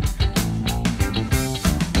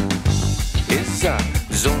is a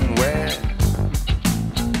zone where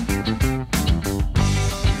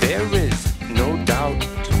there is no doubt.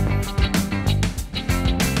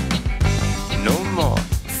 No more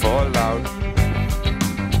fallout.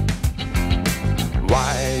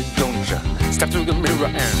 Why don't you step through the mirror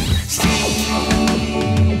and see?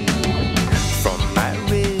 From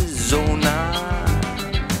Arizona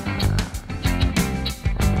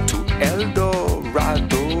to El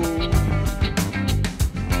Dorado,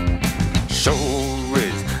 sure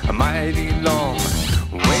is a mighty long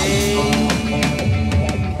way.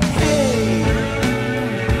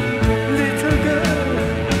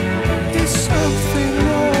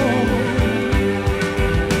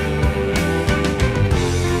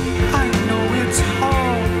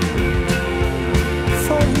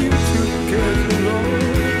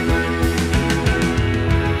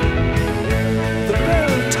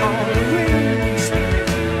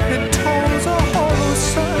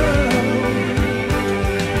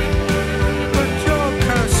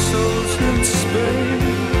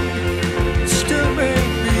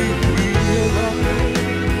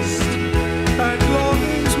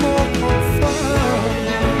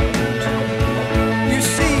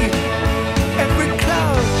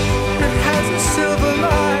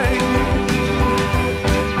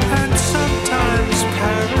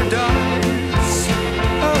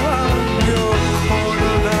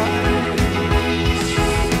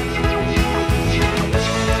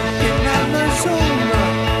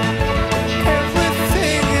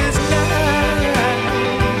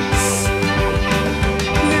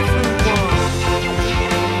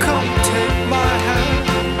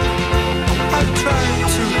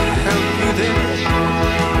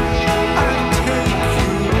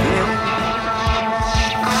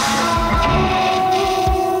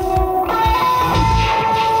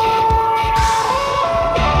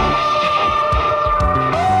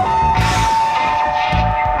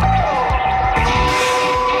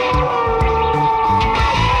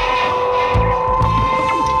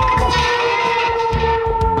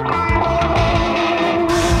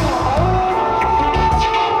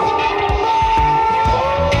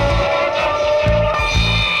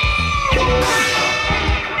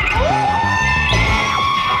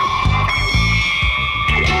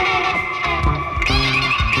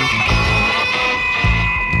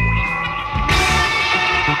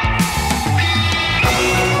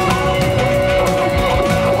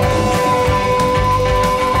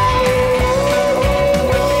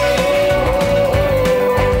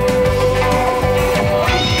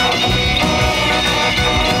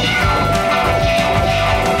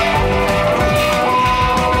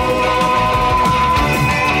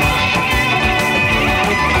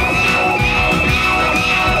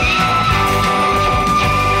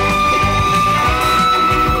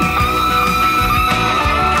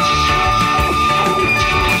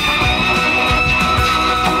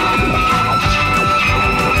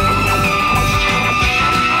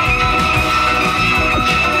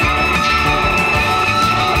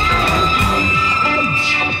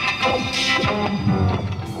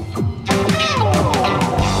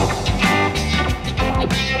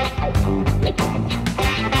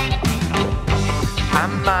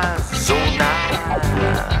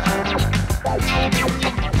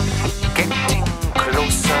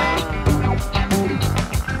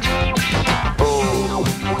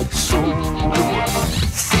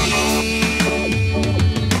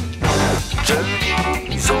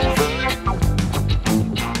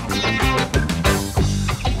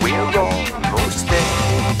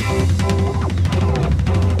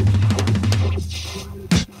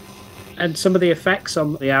 And some of the effects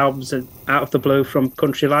on the albums and Out of the Blue from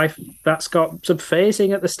Country Life, that's got some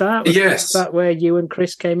phasing at the start. Yes. That where you and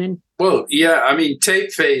Chris came in? Well, yeah, I mean,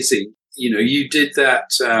 tape phasing, you did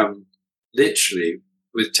that literally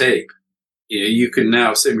with tape. You can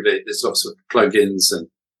now simulate, there's lots of plugins and,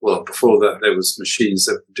 well, before that, there was machines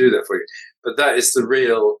that would do that for you. But that is the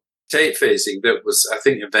real tape phasing that was, I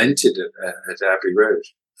think, invented at Abbey Road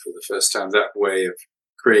for the first time, that way of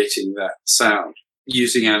creating that sound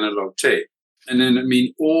using analog tape. And then, I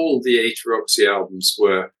mean, all the 8 Roxy albums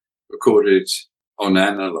were recorded on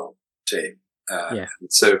analog tape. And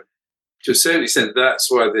so, to a certain extent, that's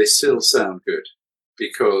why they still sound good,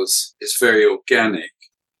 because it's very organic.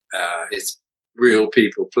 It's real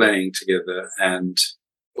people playing together. And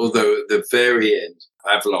although at the very end,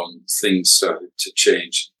 Avalon, things started to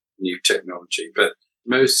change, new technology. But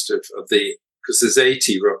most of the, because there's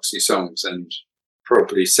 80 Roxy songs and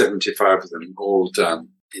probably 75 of them all done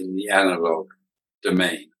in the analog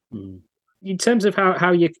domain. In terms of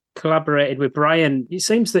how you collaborated with Brian, it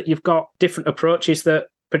seems that you've got different approaches that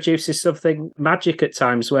produces something magic at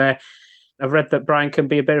times, where I've read that Brian can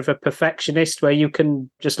be a bit of a perfectionist, where you can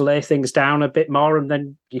just lay things down a bit more and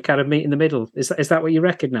then you kind of meet in the middle. Is that what you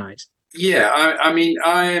recognise? Yeah, I mean,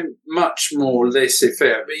 I am much more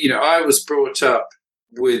laissez-faire. But, I was brought up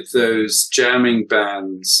with those jamming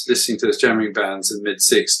bands, listening to those jamming bands in the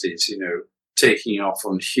mid-60s, taking off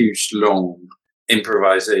on huge, long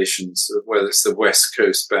improvisations, whether it's the West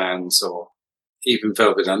Coast bands or even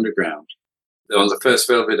Velvet Underground. On the first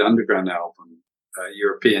Velvet Underground album,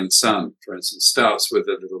 European Sun, for instance, starts with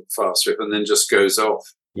a little fast riff and then just goes off.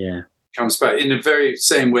 Yeah. Comes back in the very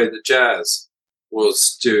same way that jazz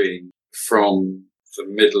was doing from the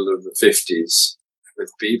middle of the 50s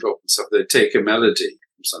with bebop and stuff. They'd take a melody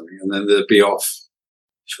from something and then they'd be off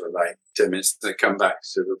for like 10 minutes. They'd come back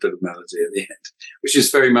to a bit of melody at the end, which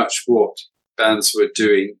is very much what bands were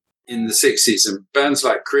doing in the 60s. And bands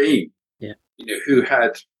like Cream, who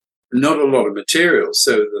had not a lot of material,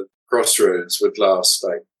 so the Crossroads would last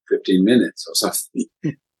like 15 minutes or something,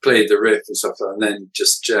 played the riff and stuff like that, and then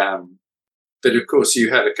just jam. But of course, you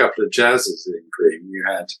had a couple of jazzers in Cream. You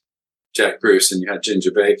had Jack Bruce and you had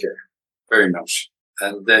Ginger Baker, very much.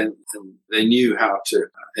 And then they knew how to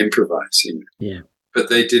improvise. Yeah. But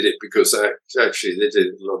they did it because actually they did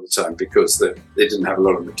it a lot of the time because they didn't have a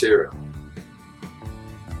lot of material.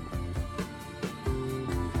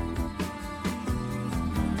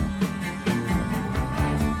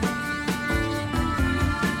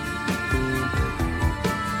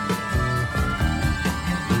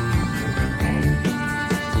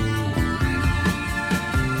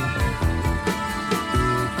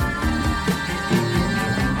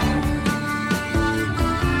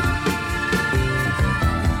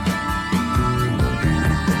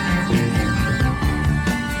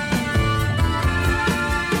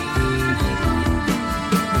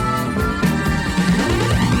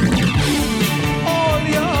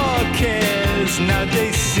 Now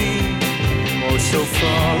they seem oh so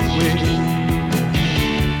far away.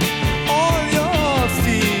 All your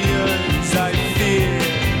fears I fear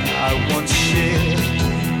I once shared.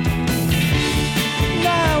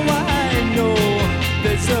 Now I know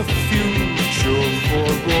there's a future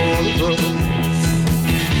for all of us.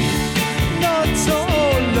 Not so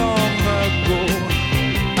long ago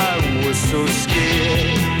I was so scared.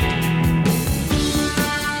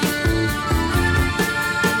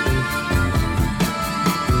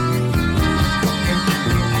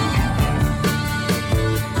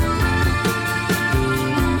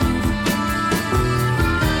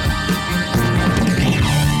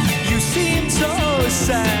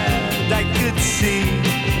 I could see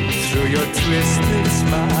through your twisted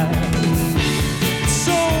smile.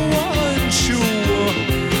 So unsure,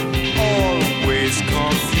 always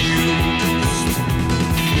confused.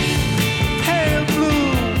 Pale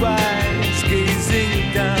blue eyes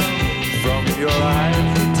gazing down from your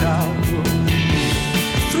ivory tower.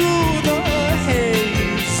 Through the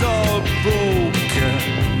haze, all broken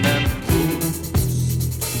and bruised.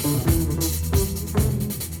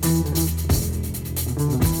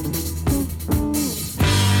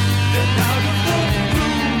 Out of the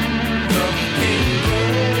blue, the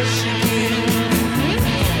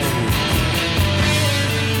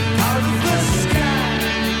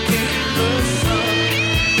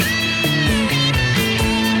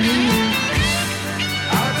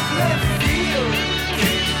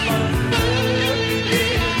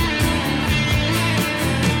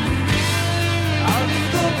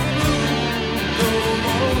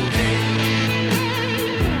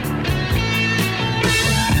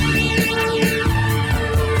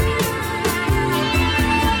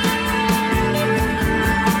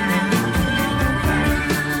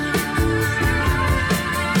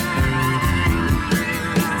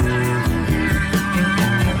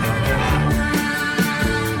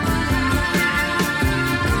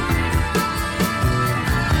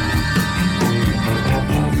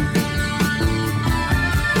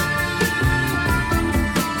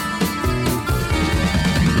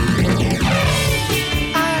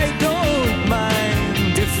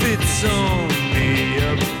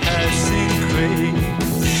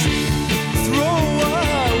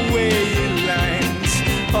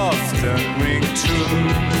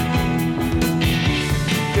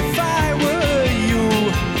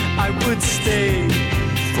could stay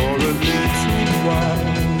for a little while.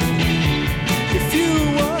 If you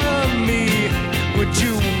were me, would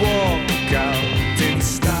you walk out in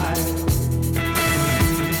style?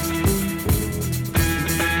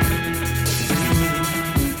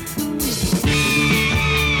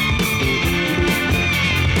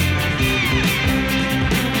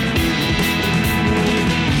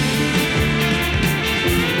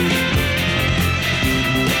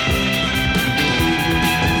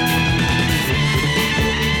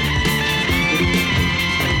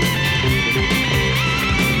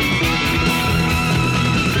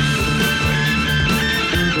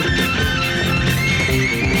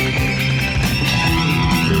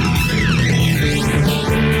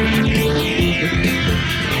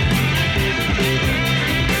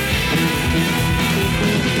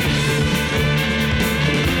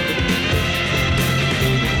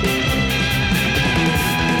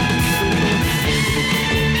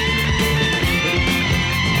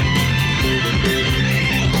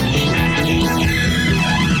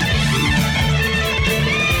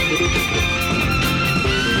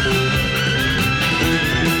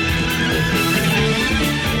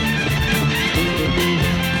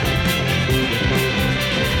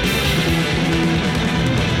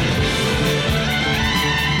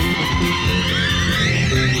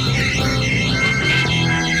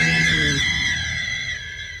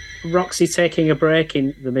 Roxy taking a break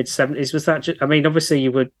in the mid-70s, was that I mean, obviously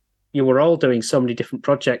you were all doing so many different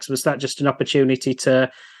projects. Was that just an opportunity to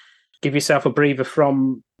give yourself a breather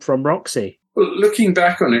from Roxy? Well, looking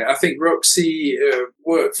back on it, I think Roxy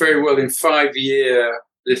worked very well in 5-year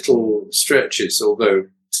little stretches, although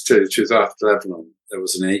to tell you the truth, after Lebanon, there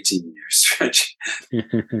was an 18-year stretch.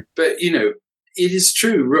 But, it is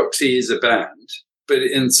true, Roxy is a band, but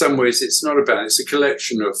in some ways it's not a band. It's a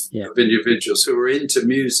collection of individuals who are into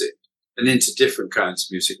music and into different kinds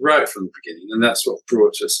of music right from the beginning. And that's what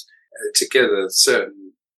brought us together,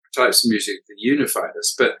 certain types of music that unified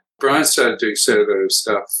us. But Brian started doing solo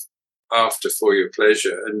stuff after For Your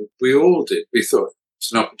Pleasure, and we all did. We thought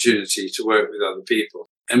it's an opportunity to work with other people.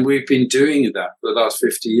 And we've been doing that for the last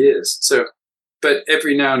 50 years. So, but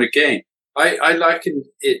every now and again, I liken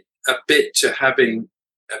it a bit to having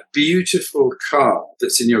a beautiful car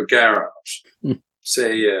that's in your garage,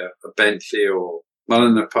 say a Bentley or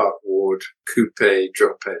Mulliner Park Ward coupe,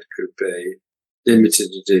 drop-head coupe, limited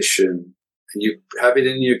edition, and you have it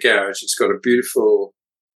in your garage. It's got a beautiful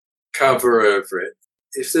cover over it.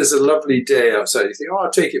 If there's a lovely day outside, you think, I'll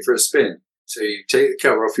take it for a spin. So you take the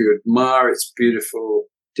cover off, you admire it's beautiful,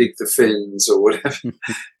 dig the fins or whatever.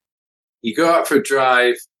 You go out for a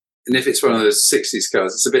drive, and if it's one of those 60s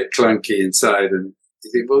cars, it's a bit clunky inside, and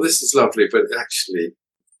you think, well, this is lovely, but actually,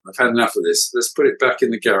 I've had enough of this. Let's put it back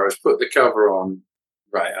in the garage, put the cover on.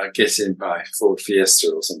 Right, I'll get in my Ford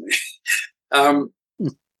Fiesta or something.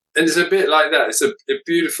 And it's a bit like that. It's a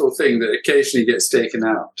beautiful thing that occasionally gets taken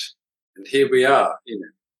out. And here we are,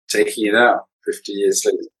 taking it out 50 years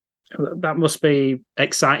later. That must be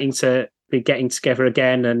exciting to be getting together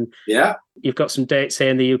again. And you've got some dates here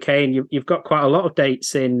in the UK, and you've got quite a lot of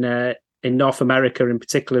dates in North America, in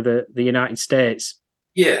particular the United States.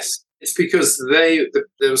 Yes, it's because there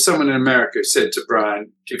was someone in America who said to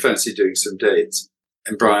Brian, do you fancy doing some dates?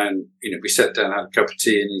 And Brian, we sat down, had a cup of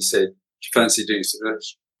tea, and he said, do you fancy doing some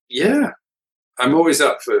dates? Yeah, I'm always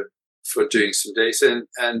up for doing some dates, and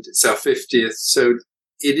it's our 50th, so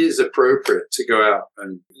it is appropriate to go out,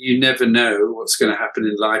 and you never know what's going to happen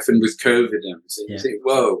in life. And with COVID and everything, you think,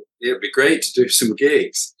 whoa, it'd be great to do some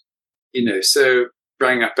gigs, so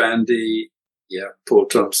rang up Andy, Paul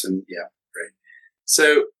Thompson, great.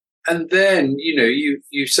 So, and then,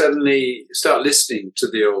 you suddenly start listening to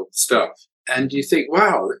the old stuff, and you think,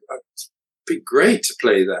 wow, it'd be great to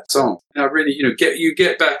play that song. And I really,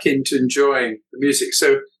 get back into enjoying the music.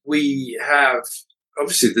 So we have,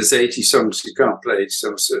 obviously there's 80 songs, you can't play 80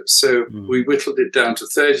 songs. So we whittled it down to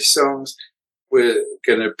 30 songs. We're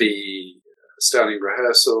going to be starting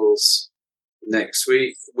rehearsals next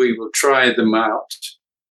week. We will try them out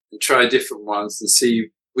and try different ones and see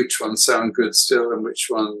which ones sound good still and which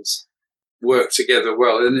ones work together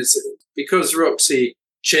well. And it's because Roxy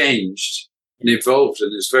changed and evolved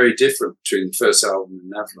and is very different between the first album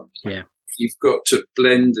and Avalon. Yeah. You've got to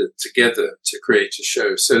blend it together to create a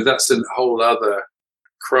show. So that's a whole other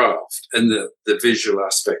craft, and the visual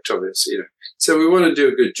aspect of it. So we want to do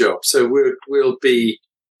a good job. So we'll be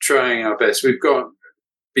trying our best. We've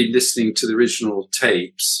been listening to the original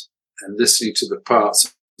tapes and listening to the parts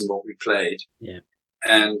of what we played. Yeah.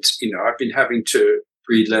 And, I've been having to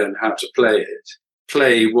relearn how to play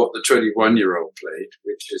what the 21-year-old played,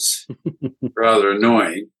 which is rather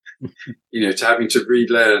annoying. to having to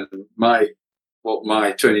relearn what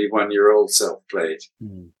my 21-year-old self played,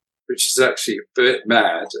 which is actually a bit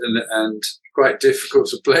mad and quite difficult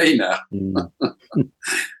to play now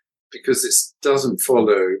because it doesn't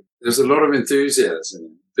follow. There's a lot of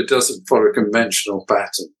enthusiasm, but doesn't follow conventional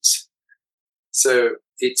patterns. So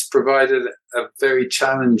it's provided a very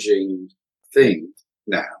challenging thing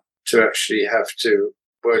now to actually have to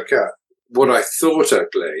work out what I thought I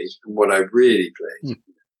played and what I really played.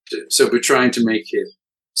 So we're trying to make it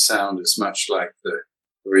sound as much like the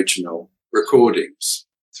original recordings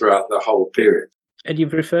throughout the whole period. And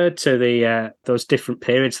you've referred to those different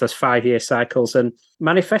periods, those 5-year cycles, and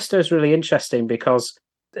Manifesto is really interesting because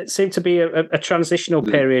it seemed to be a transitional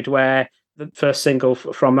period where the first single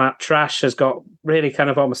from that, Trash, has got really kind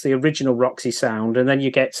of almost the original Roxy sound, and then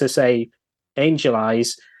you get to, say, Angel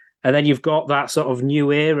Eyes, and then you've got that sort of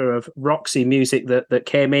new era of Roxy music that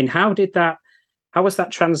came in. How was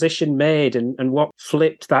that transition made, and what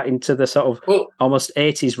flipped that into the sort of almost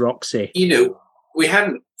 80s Roxy?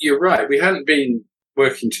 You're right, we hadn't been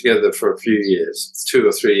working together for a few years, 2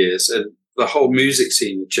 or 3 years, and the whole music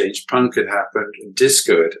scene had changed. Punk had happened, and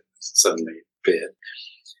disco had suddenly appeared.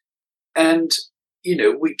 And,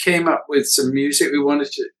 we came up with some music. We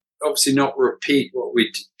wanted to obviously not repeat what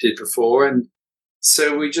we did before. And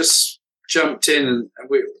so we just jumped in and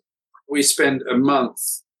we spent a month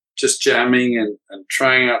just jamming and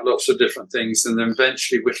trying out lots of different things, and then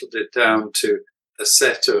eventually whittled it down to a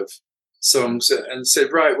set of songs and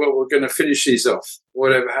said, right, well, we're going to finish these off,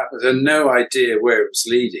 whatever happens. And no idea where it was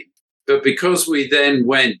leading. But because we then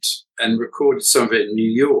went and recorded some of it in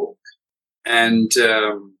New York and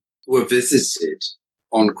were visited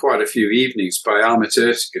on quite a few evenings by Ahmet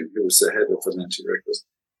Ertegun, who was the head of Atlantic Records,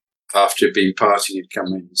 after he'd been partying, he'd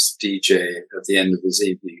come in as DJ at the end of his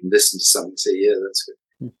evening and listen to something and say, yeah, that's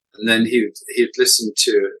good. And then he'd listen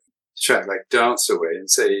to a track like Dance Away and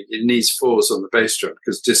say, it needs fours on the bass drum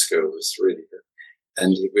because disco was really good.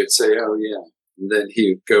 And he would say, oh, yeah. And then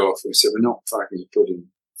he would go off and say, we're not fucking putting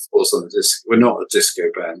fours on the disco. We're not a disco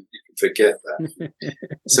band. You can forget that.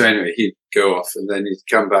 So anyway, he'd go off and then he'd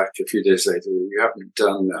come back a few days later. You haven't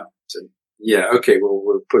done that. So, yeah, okay, well,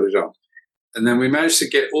 we'll put it on. And then we managed to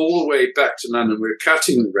get all the way back to London. We were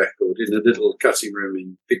cutting the record in a little cutting room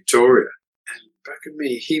in Victoria. And back at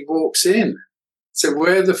me, he walks in. So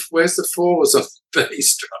where's the fours on the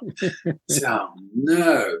bass drum? So, oh,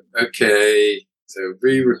 no. Okay. So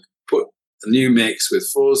we put a new mix with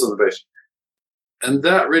fours on the bass. And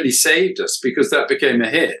that really saved us because that became a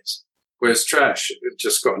hit, whereas Trash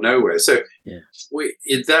just got nowhere. So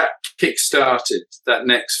that kick-started that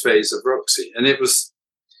next phase of Roxy. And it was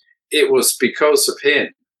because of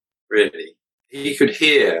him, really. He could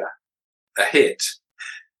hear a hit.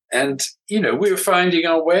 And, we were finding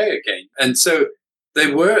our way again. And so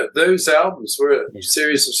those albums were a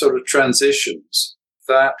series of sort of transitions,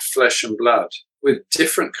 that Flesh and Blood, with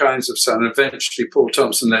different kinds of sound. Eventually, Paul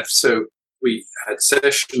Thompson left, so we had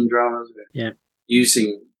session drummers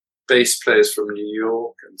using bass players from New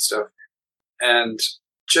York and stuff. And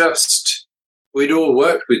we'd all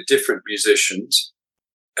worked with different musicians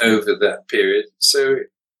over that period. So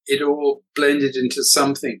it all blended into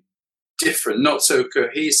something different, not so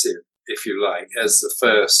cohesive, if you like, as the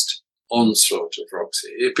first onslaught of Roxy.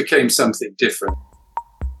 It became something different.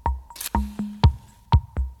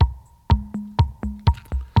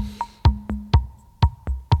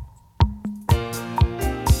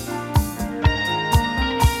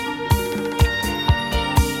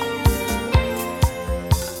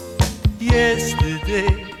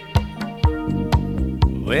 Yesterday,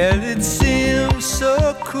 well, it seemed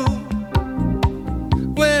so cool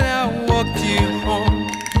when I walked you home,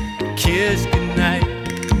 kissed goodnight.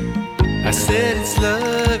 I said it's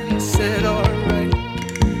love, you said alright.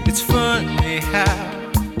 It's funny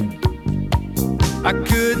how I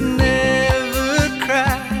could never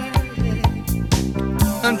cry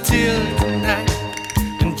until tonight,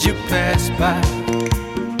 and you passed by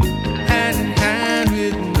hand in hand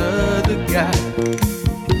with another guy.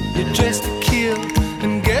 You're dressed to kill,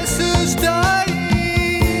 and guess who's dying?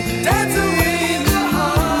 Dance away the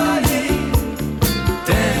heartache,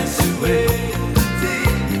 dance away the day.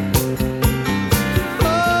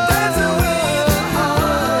 Oh, dance away the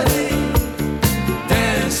heartache,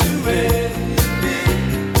 dance away the day.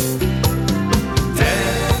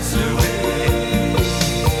 Dance away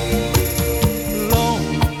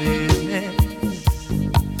loneliness.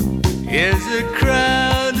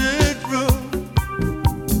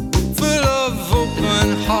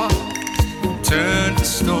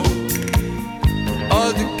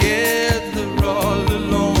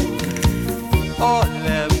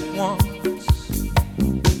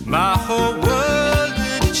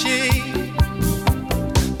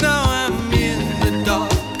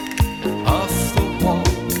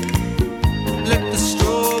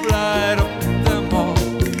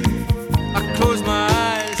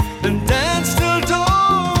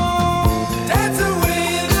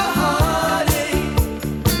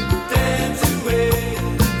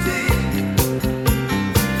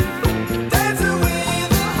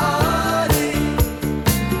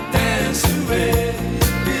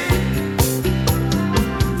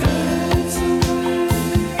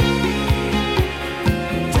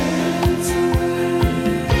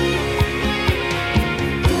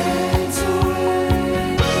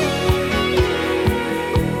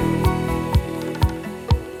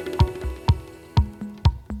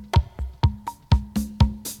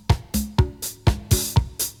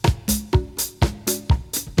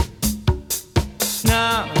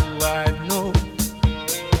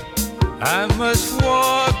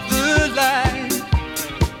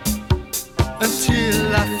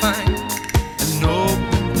 until I find an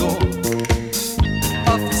open door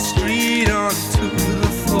off the street onto the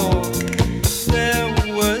floor. There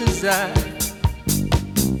was I,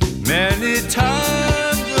 many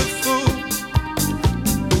times a fool.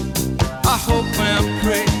 I hope and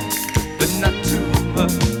pray, but not too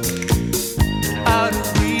much. Out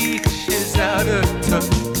of reach is out of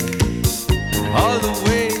touch. All the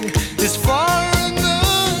way is far enough.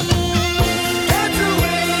 Dance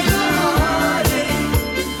away the heartache.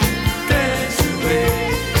 Dance away.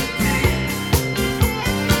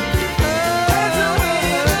 Dance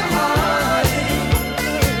away the heartache.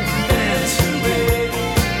 Dance away.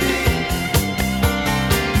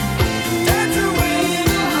 Dance away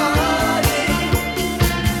the heartache.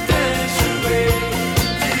 Dance away.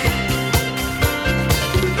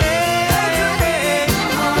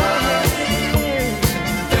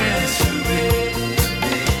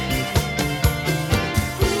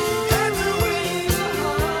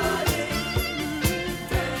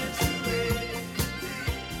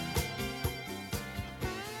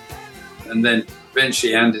 And then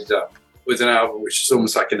eventually ended up with an album which is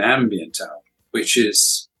almost like an ambient album, which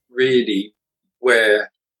is really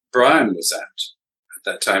where Brian was at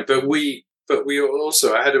that time. But we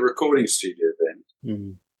also, I had a recording studio then.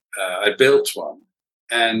 I built one,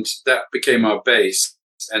 and that became our base.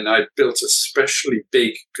 And I built a specially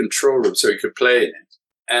big control room so we could play in it.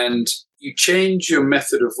 And you change your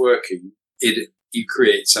method of working, you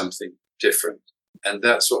create something different. And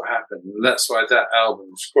that's what happened. And that's why that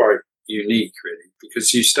album was quite unique, really,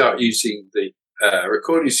 because you start using the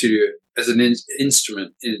recording studio as an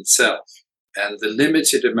instrument in itself. And the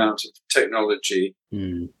limited amount of technology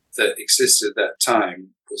that existed at that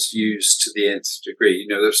time was used to the nth degree. You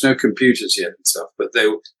know, there was no computers yet and stuff, but they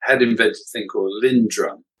had invented a thing called a Linn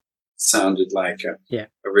drum. It sounded like a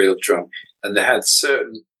real drum. And they had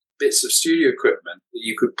certain bits of studio equipment that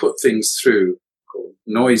you could put things through called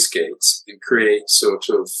noise gates and create sort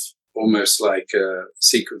of almost like a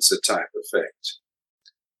sequencer type effect.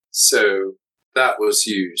 So that was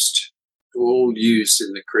all used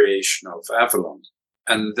in the creation of Avalon.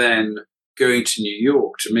 And then going to New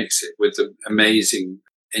York to mix it with an amazing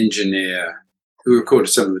engineer who recorded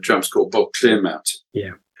some of the drums called Bob Clearmountain,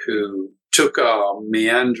 who took our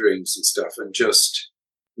meanderings and stuff and just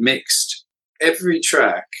mixed every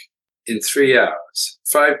track in 3 hours,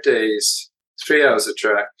 5 days, 3 hours a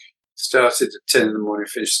track, started at 10 in the morning,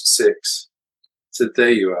 finished at 6. So there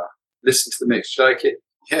you are. Listen to the mix. Do you like it?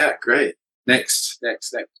 Yeah, great. Next.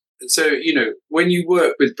 And so, you know, when you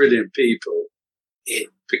work with brilliant people, it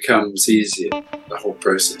becomes easier, the whole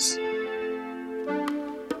process.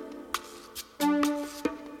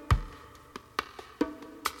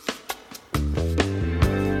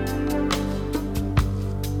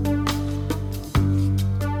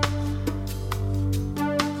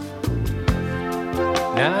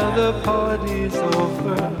 Now the party's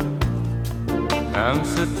over, I'm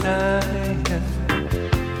so tired.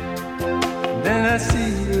 Then I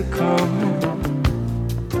see you coming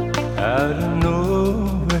out of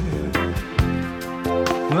nowhere.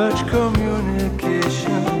 Much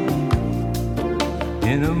communication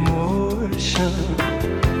in emotion,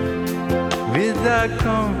 without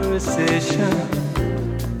conversation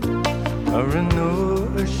or a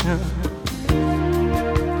notion.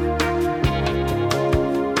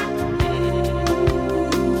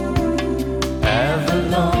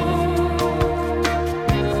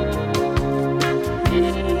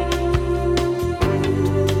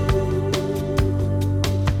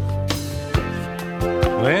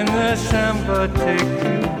 When the samba take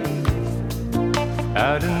you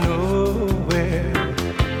out of nowhere,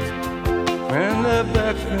 when the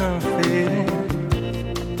background fading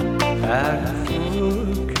out of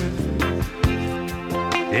focus,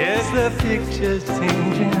 there's the pictures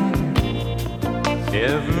changing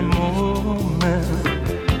every moment,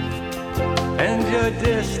 and your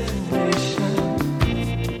destination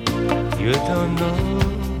you don't know.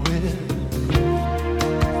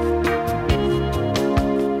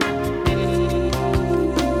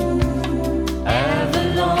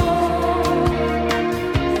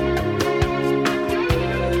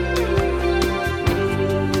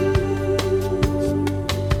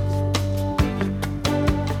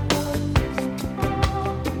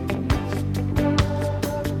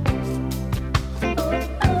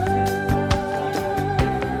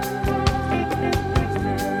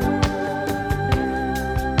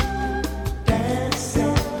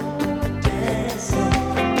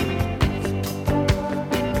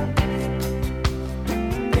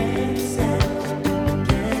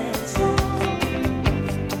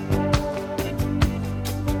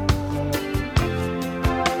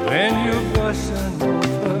 when you're busting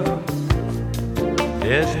over,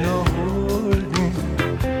 there's no holding.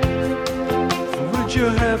 Would you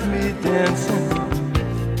have me dancing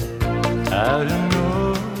out of nowhere?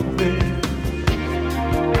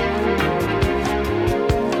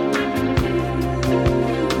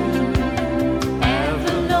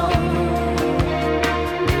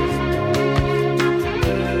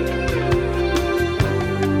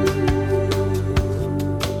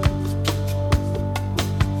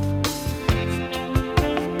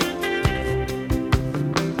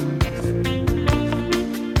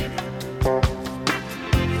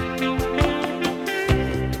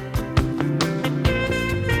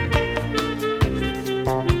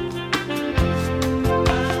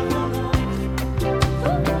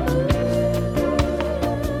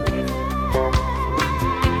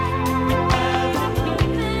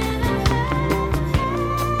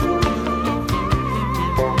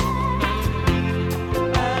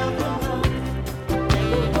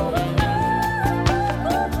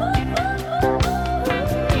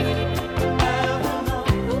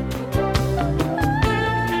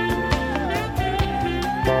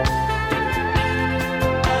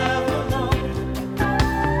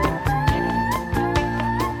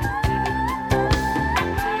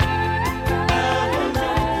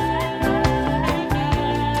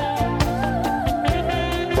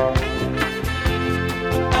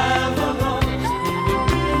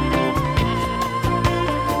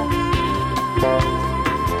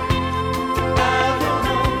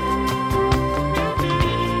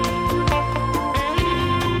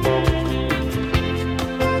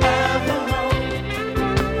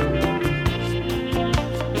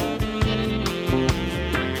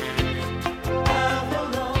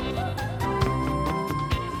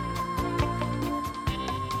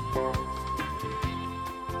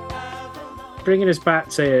 Bringing us back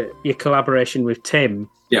to your collaboration with Tim.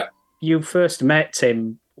 Yeah. You first met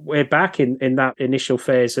Tim way back in that initial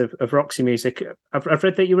phase of Roxy Music. I've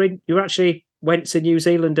read that you actually went to New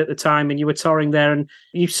Zealand at the time and you were touring there and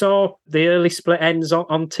you saw the early Split Ends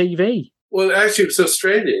on TV. Well, actually, it was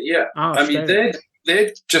Australia, yeah. Oh, I mean,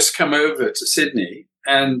 they'd just come over to Sydney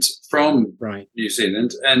and from New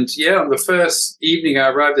Zealand. And yeah, on the first evening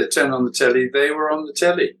I arrived, they turned on the telly, they were on the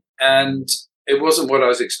telly. And it wasn't what I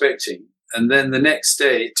was expecting. And then the next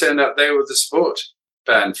day, it turned out they were the support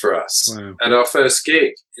band for us at our first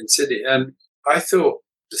gig in Sydney. And I thought,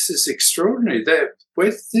 this is extraordinary.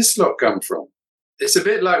 Where did this lot come from? It's a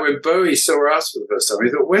bit like when Bowie saw us for the first time. He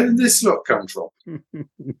thought, where did this lot come from?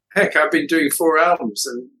 Heck, I've been doing 4 albums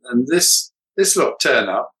and this lot turn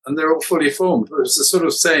up and they're all fully formed. It was the sort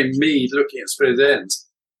of same me looking at Split Ends.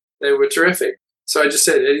 They were terrific. So I just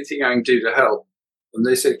said, anything I can do to help. And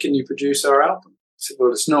they said, can you produce our album? I said,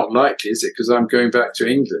 well, it's not likely, is it? Because I'm going back to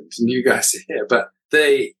England and you guys are here. But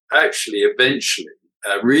they actually eventually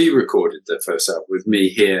re-recorded their first album with me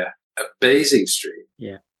here at Basing Street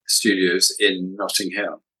Studios in Notting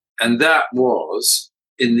Hill. And that was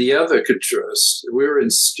in the other contrast. We were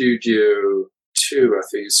in Studio 2, I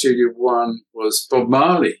think. Studio 1 was Bob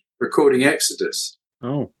Marley recording Exodus.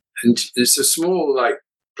 Oh. And it's a small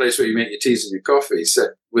place where you make your teas and your coffee set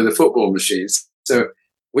with a football machine. So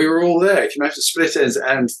we were all there. Can you imagine Split Ends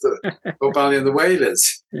and the Bob Marley and the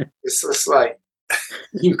Wailers? It's just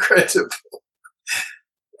incredible.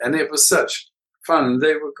 And it was such fun. And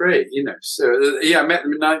they were great, So, I met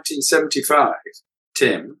them in 1975,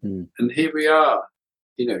 Tim. And here we are,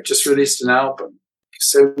 just released an album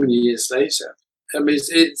so many years later. I mean,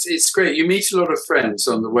 it's great. You meet a lot of friends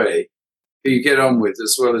on the way who you get on with,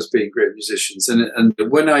 as well as being great musicians. And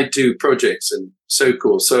when I do projects and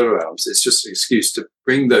so-called solo albums, it's just an excuse to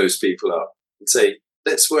bring those people up and say,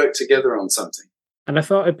 let's work together on something. And I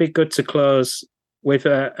thought it'd be good to close with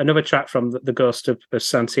another track from The Ghost of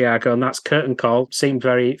Santiago, and that's Curtain Call. Seemed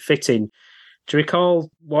very fitting. Do you recall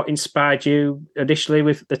what inspired you initially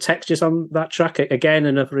with the textures on that track? Again,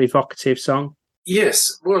 another evocative song.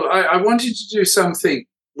 Yes. Well, I wanted to do something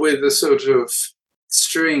with a sort of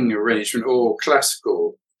string arrangement or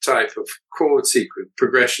classical type of chord sequence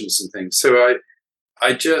progressions and things. So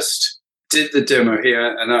I just did the demo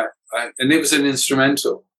here, and it was an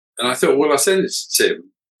instrumental. And I thought, well, I'll send it to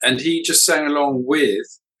Tim, and he just sang along with,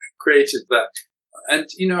 created that. And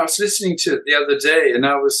I was listening to it the other day, and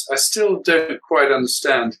I still don't quite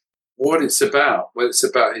understand what it's about. Whether it's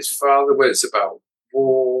about his father, whether it's about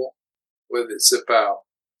war, whether it's about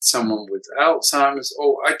someone with Alzheimer's,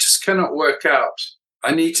 or I just cannot work out.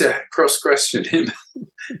 I need to cross-question him.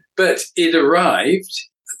 But it arrived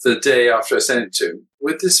the day after I sent it to him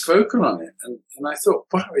with this vocal on it. And I thought,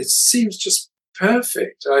 wow, it seems just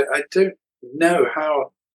perfect. I don't know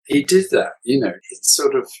how he did that. It's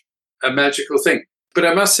sort of a magical thing. But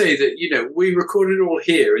I must say that, we recorded all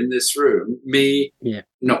here in this room.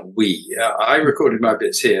 Not we. I recorded my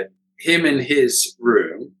bits here. Him in his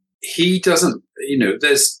room. He doesn't,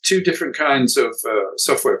 there's two different kinds of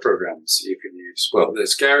software programs you can use. Well,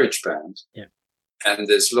 there's GarageBand and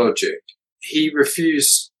there's Logic. He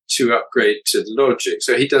refused to upgrade to Logic.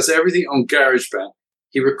 So he does everything on GarageBand.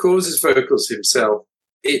 He records his vocals himself.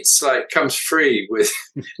 It's like comes free with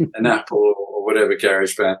an Apple or whatever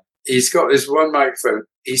GarageBand. He's got his one microphone.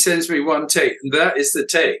 He sends me one take, and that is the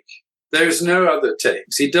take. There's no other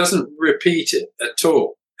takes. He doesn't repeat it at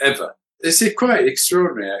all, ever. This is quite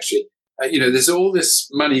extraordinary, actually. There's all this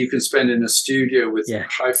money you can spend in a studio with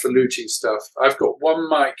highfalutin stuff. I've got one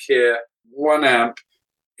mic here, one amp,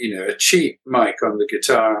 a cheap mic on the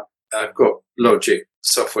guitar. I've got Logic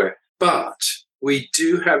software. But we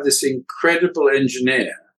do have this incredible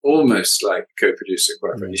engineer, almost like co-producer,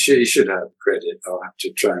 quite frankly. He should have credit. I'll have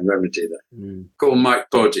to try and remedy that. Called Mike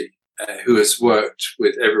Boddy, who has worked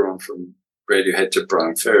with everyone from Radiohead to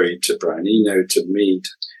Brian Ferry to Brian Eno to me.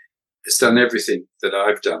 Has done everything that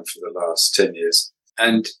I've done for the last 10 years.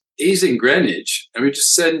 And he's in Greenwich, and we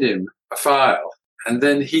just send him a file, and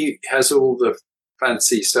then he has all the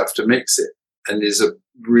fancy stuff to mix it, and is a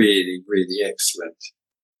really, really excellent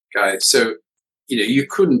guy. So, you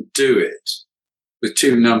couldn't do it with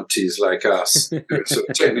two numpties like us, who are sort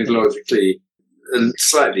of technologically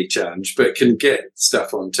slightly challenged, but can get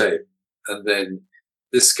stuff on tape. And then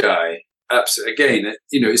this guy, absolutely, again,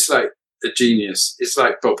 it's like a genius. It's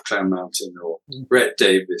like Bob Clown Mountain or Rhett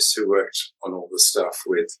Davis, who worked on all the stuff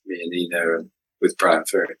with me and Eno and with Brian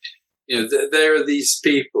Ferry. There are these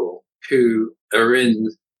people who are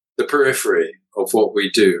in the periphery of what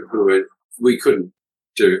we do, we couldn't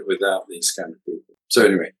do it without these kind of people. So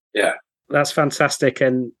anyway, yeah. That's fantastic.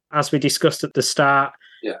 And as we discussed at the start,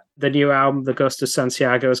 the new album, The Ghost of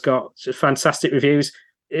Santiago, has got fantastic reviews.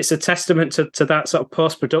 It's a testament to that sort of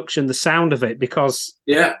post-production, the sound of it, because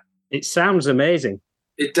it sounds amazing.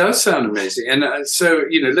 It does sound amazing. And so,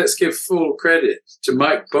 let's give full credit to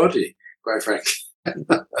Mike Boddy, quite frankly.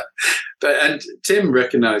 And Tim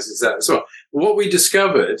recognizes that as well. What we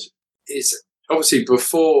discovered is, obviously,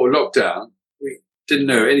 before lockdown, we didn't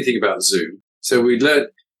know anything about Zoom. So we learned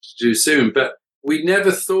to do Zoom, but we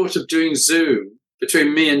never thought of doing Zoom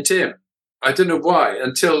between me and Tim. I don't know why,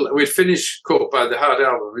 until we'd finished Caught by the Heart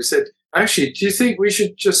album. We said, actually, do you think we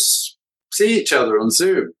should just see each other on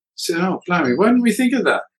Zoom? I said, oh, blimey, why didn't we think of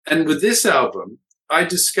that? And with this album, I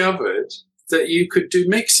discovered that you could do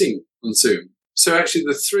mixing on Zoom. So actually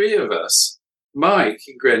the three of us, Mike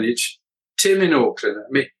in Greenwich, Tim in Auckland,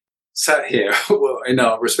 and me, sat here in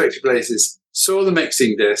our respective places, saw the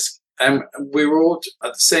mixing desk, and we were all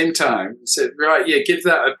at the same time and said, right, give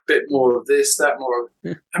that a bit more of this, that more of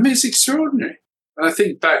it. I mean, it's extraordinary. And I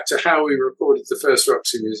think back to how we recorded the first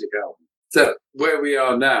Roxy Music album, that where we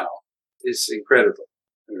are now is incredible.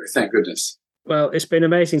 Anyway, thank goodness. Well, it's been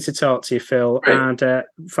amazing to talk to you, Phil, and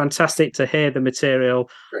fantastic to hear the material,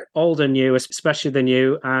 old and new, especially the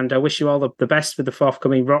new. And I wish you all the best with the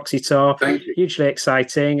forthcoming Roxy tour. Thank you. Hugely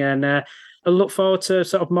exciting, and I look forward to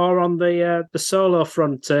sort of more on the solo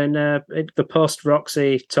front and the post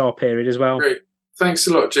Roxy tour period as well. Great, thanks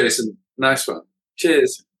a lot, Jason. Nice one.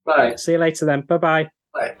 Cheers. Bye. See you later then. Bye-bye.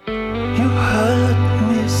 Bye. You hurt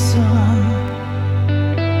me, son.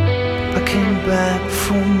 I came back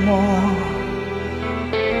for more.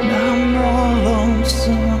 Now I'm more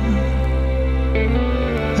lonesome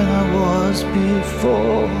than I was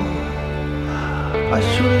before. I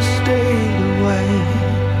should have stayed away.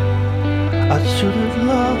 I should have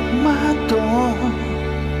locked my door.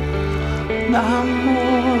 Now I'm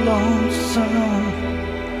more lonesome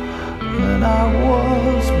than I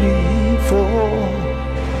was before.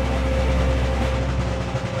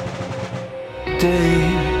 Day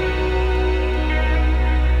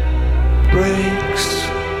breaks,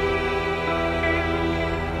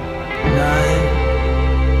 night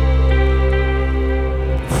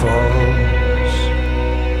falls.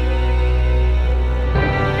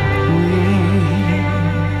 We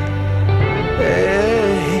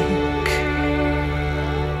ache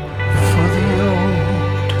for the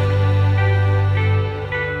old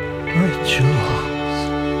rituals.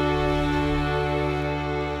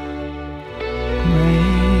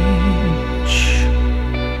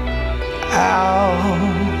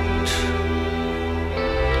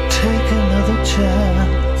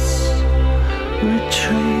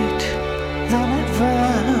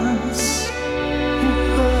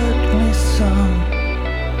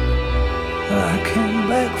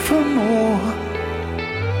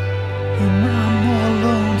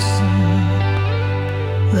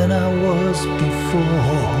 was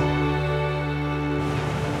before.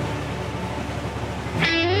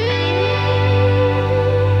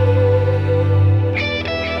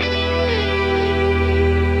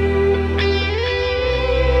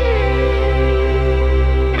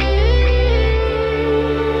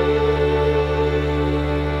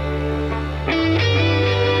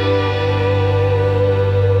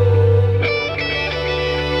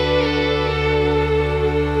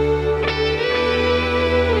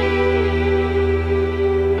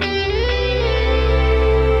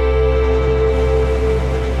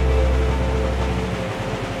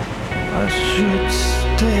 I should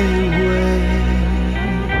stay away,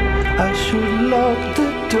 I should lock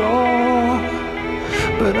the door,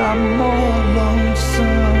 but I'm more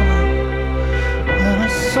lonesome than a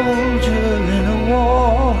soldier in a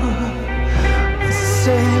war, a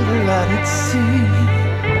sailor out at sea,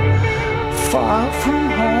 far from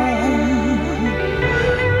home.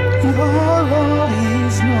 You're all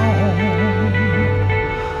he's known,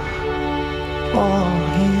 all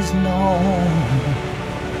he's known.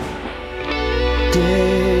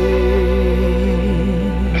 Day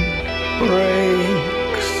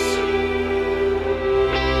breaks,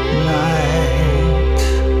 night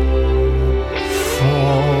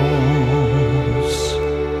falls,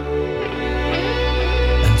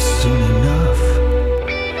 and soon enough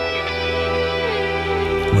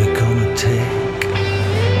we're gonna take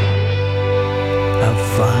a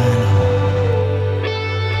final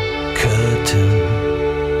curtain.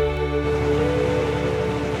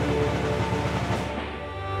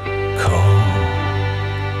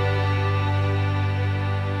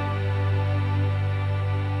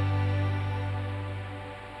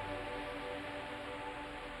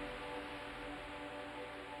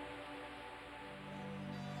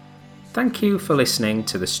 Thank you for listening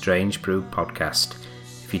to the Strange Brew podcast.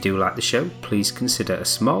 If you do like the show, please consider a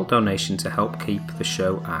small donation to help keep the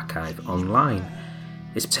show archive online.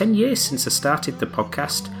 It's 10 years since I started the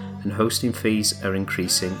podcast, and hosting fees are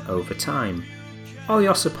increasing over time. All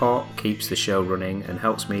your support keeps the show running and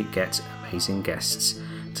helps me get amazing guests.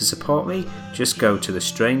 To support me, just go to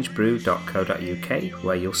thestrangebrew.co.uk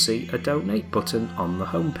where you'll see a donate button on the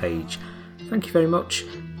homepage. Thank you very much.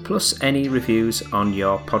 Plus, any reviews on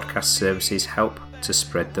your podcast services help to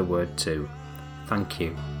spread the word too. Thank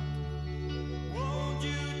you.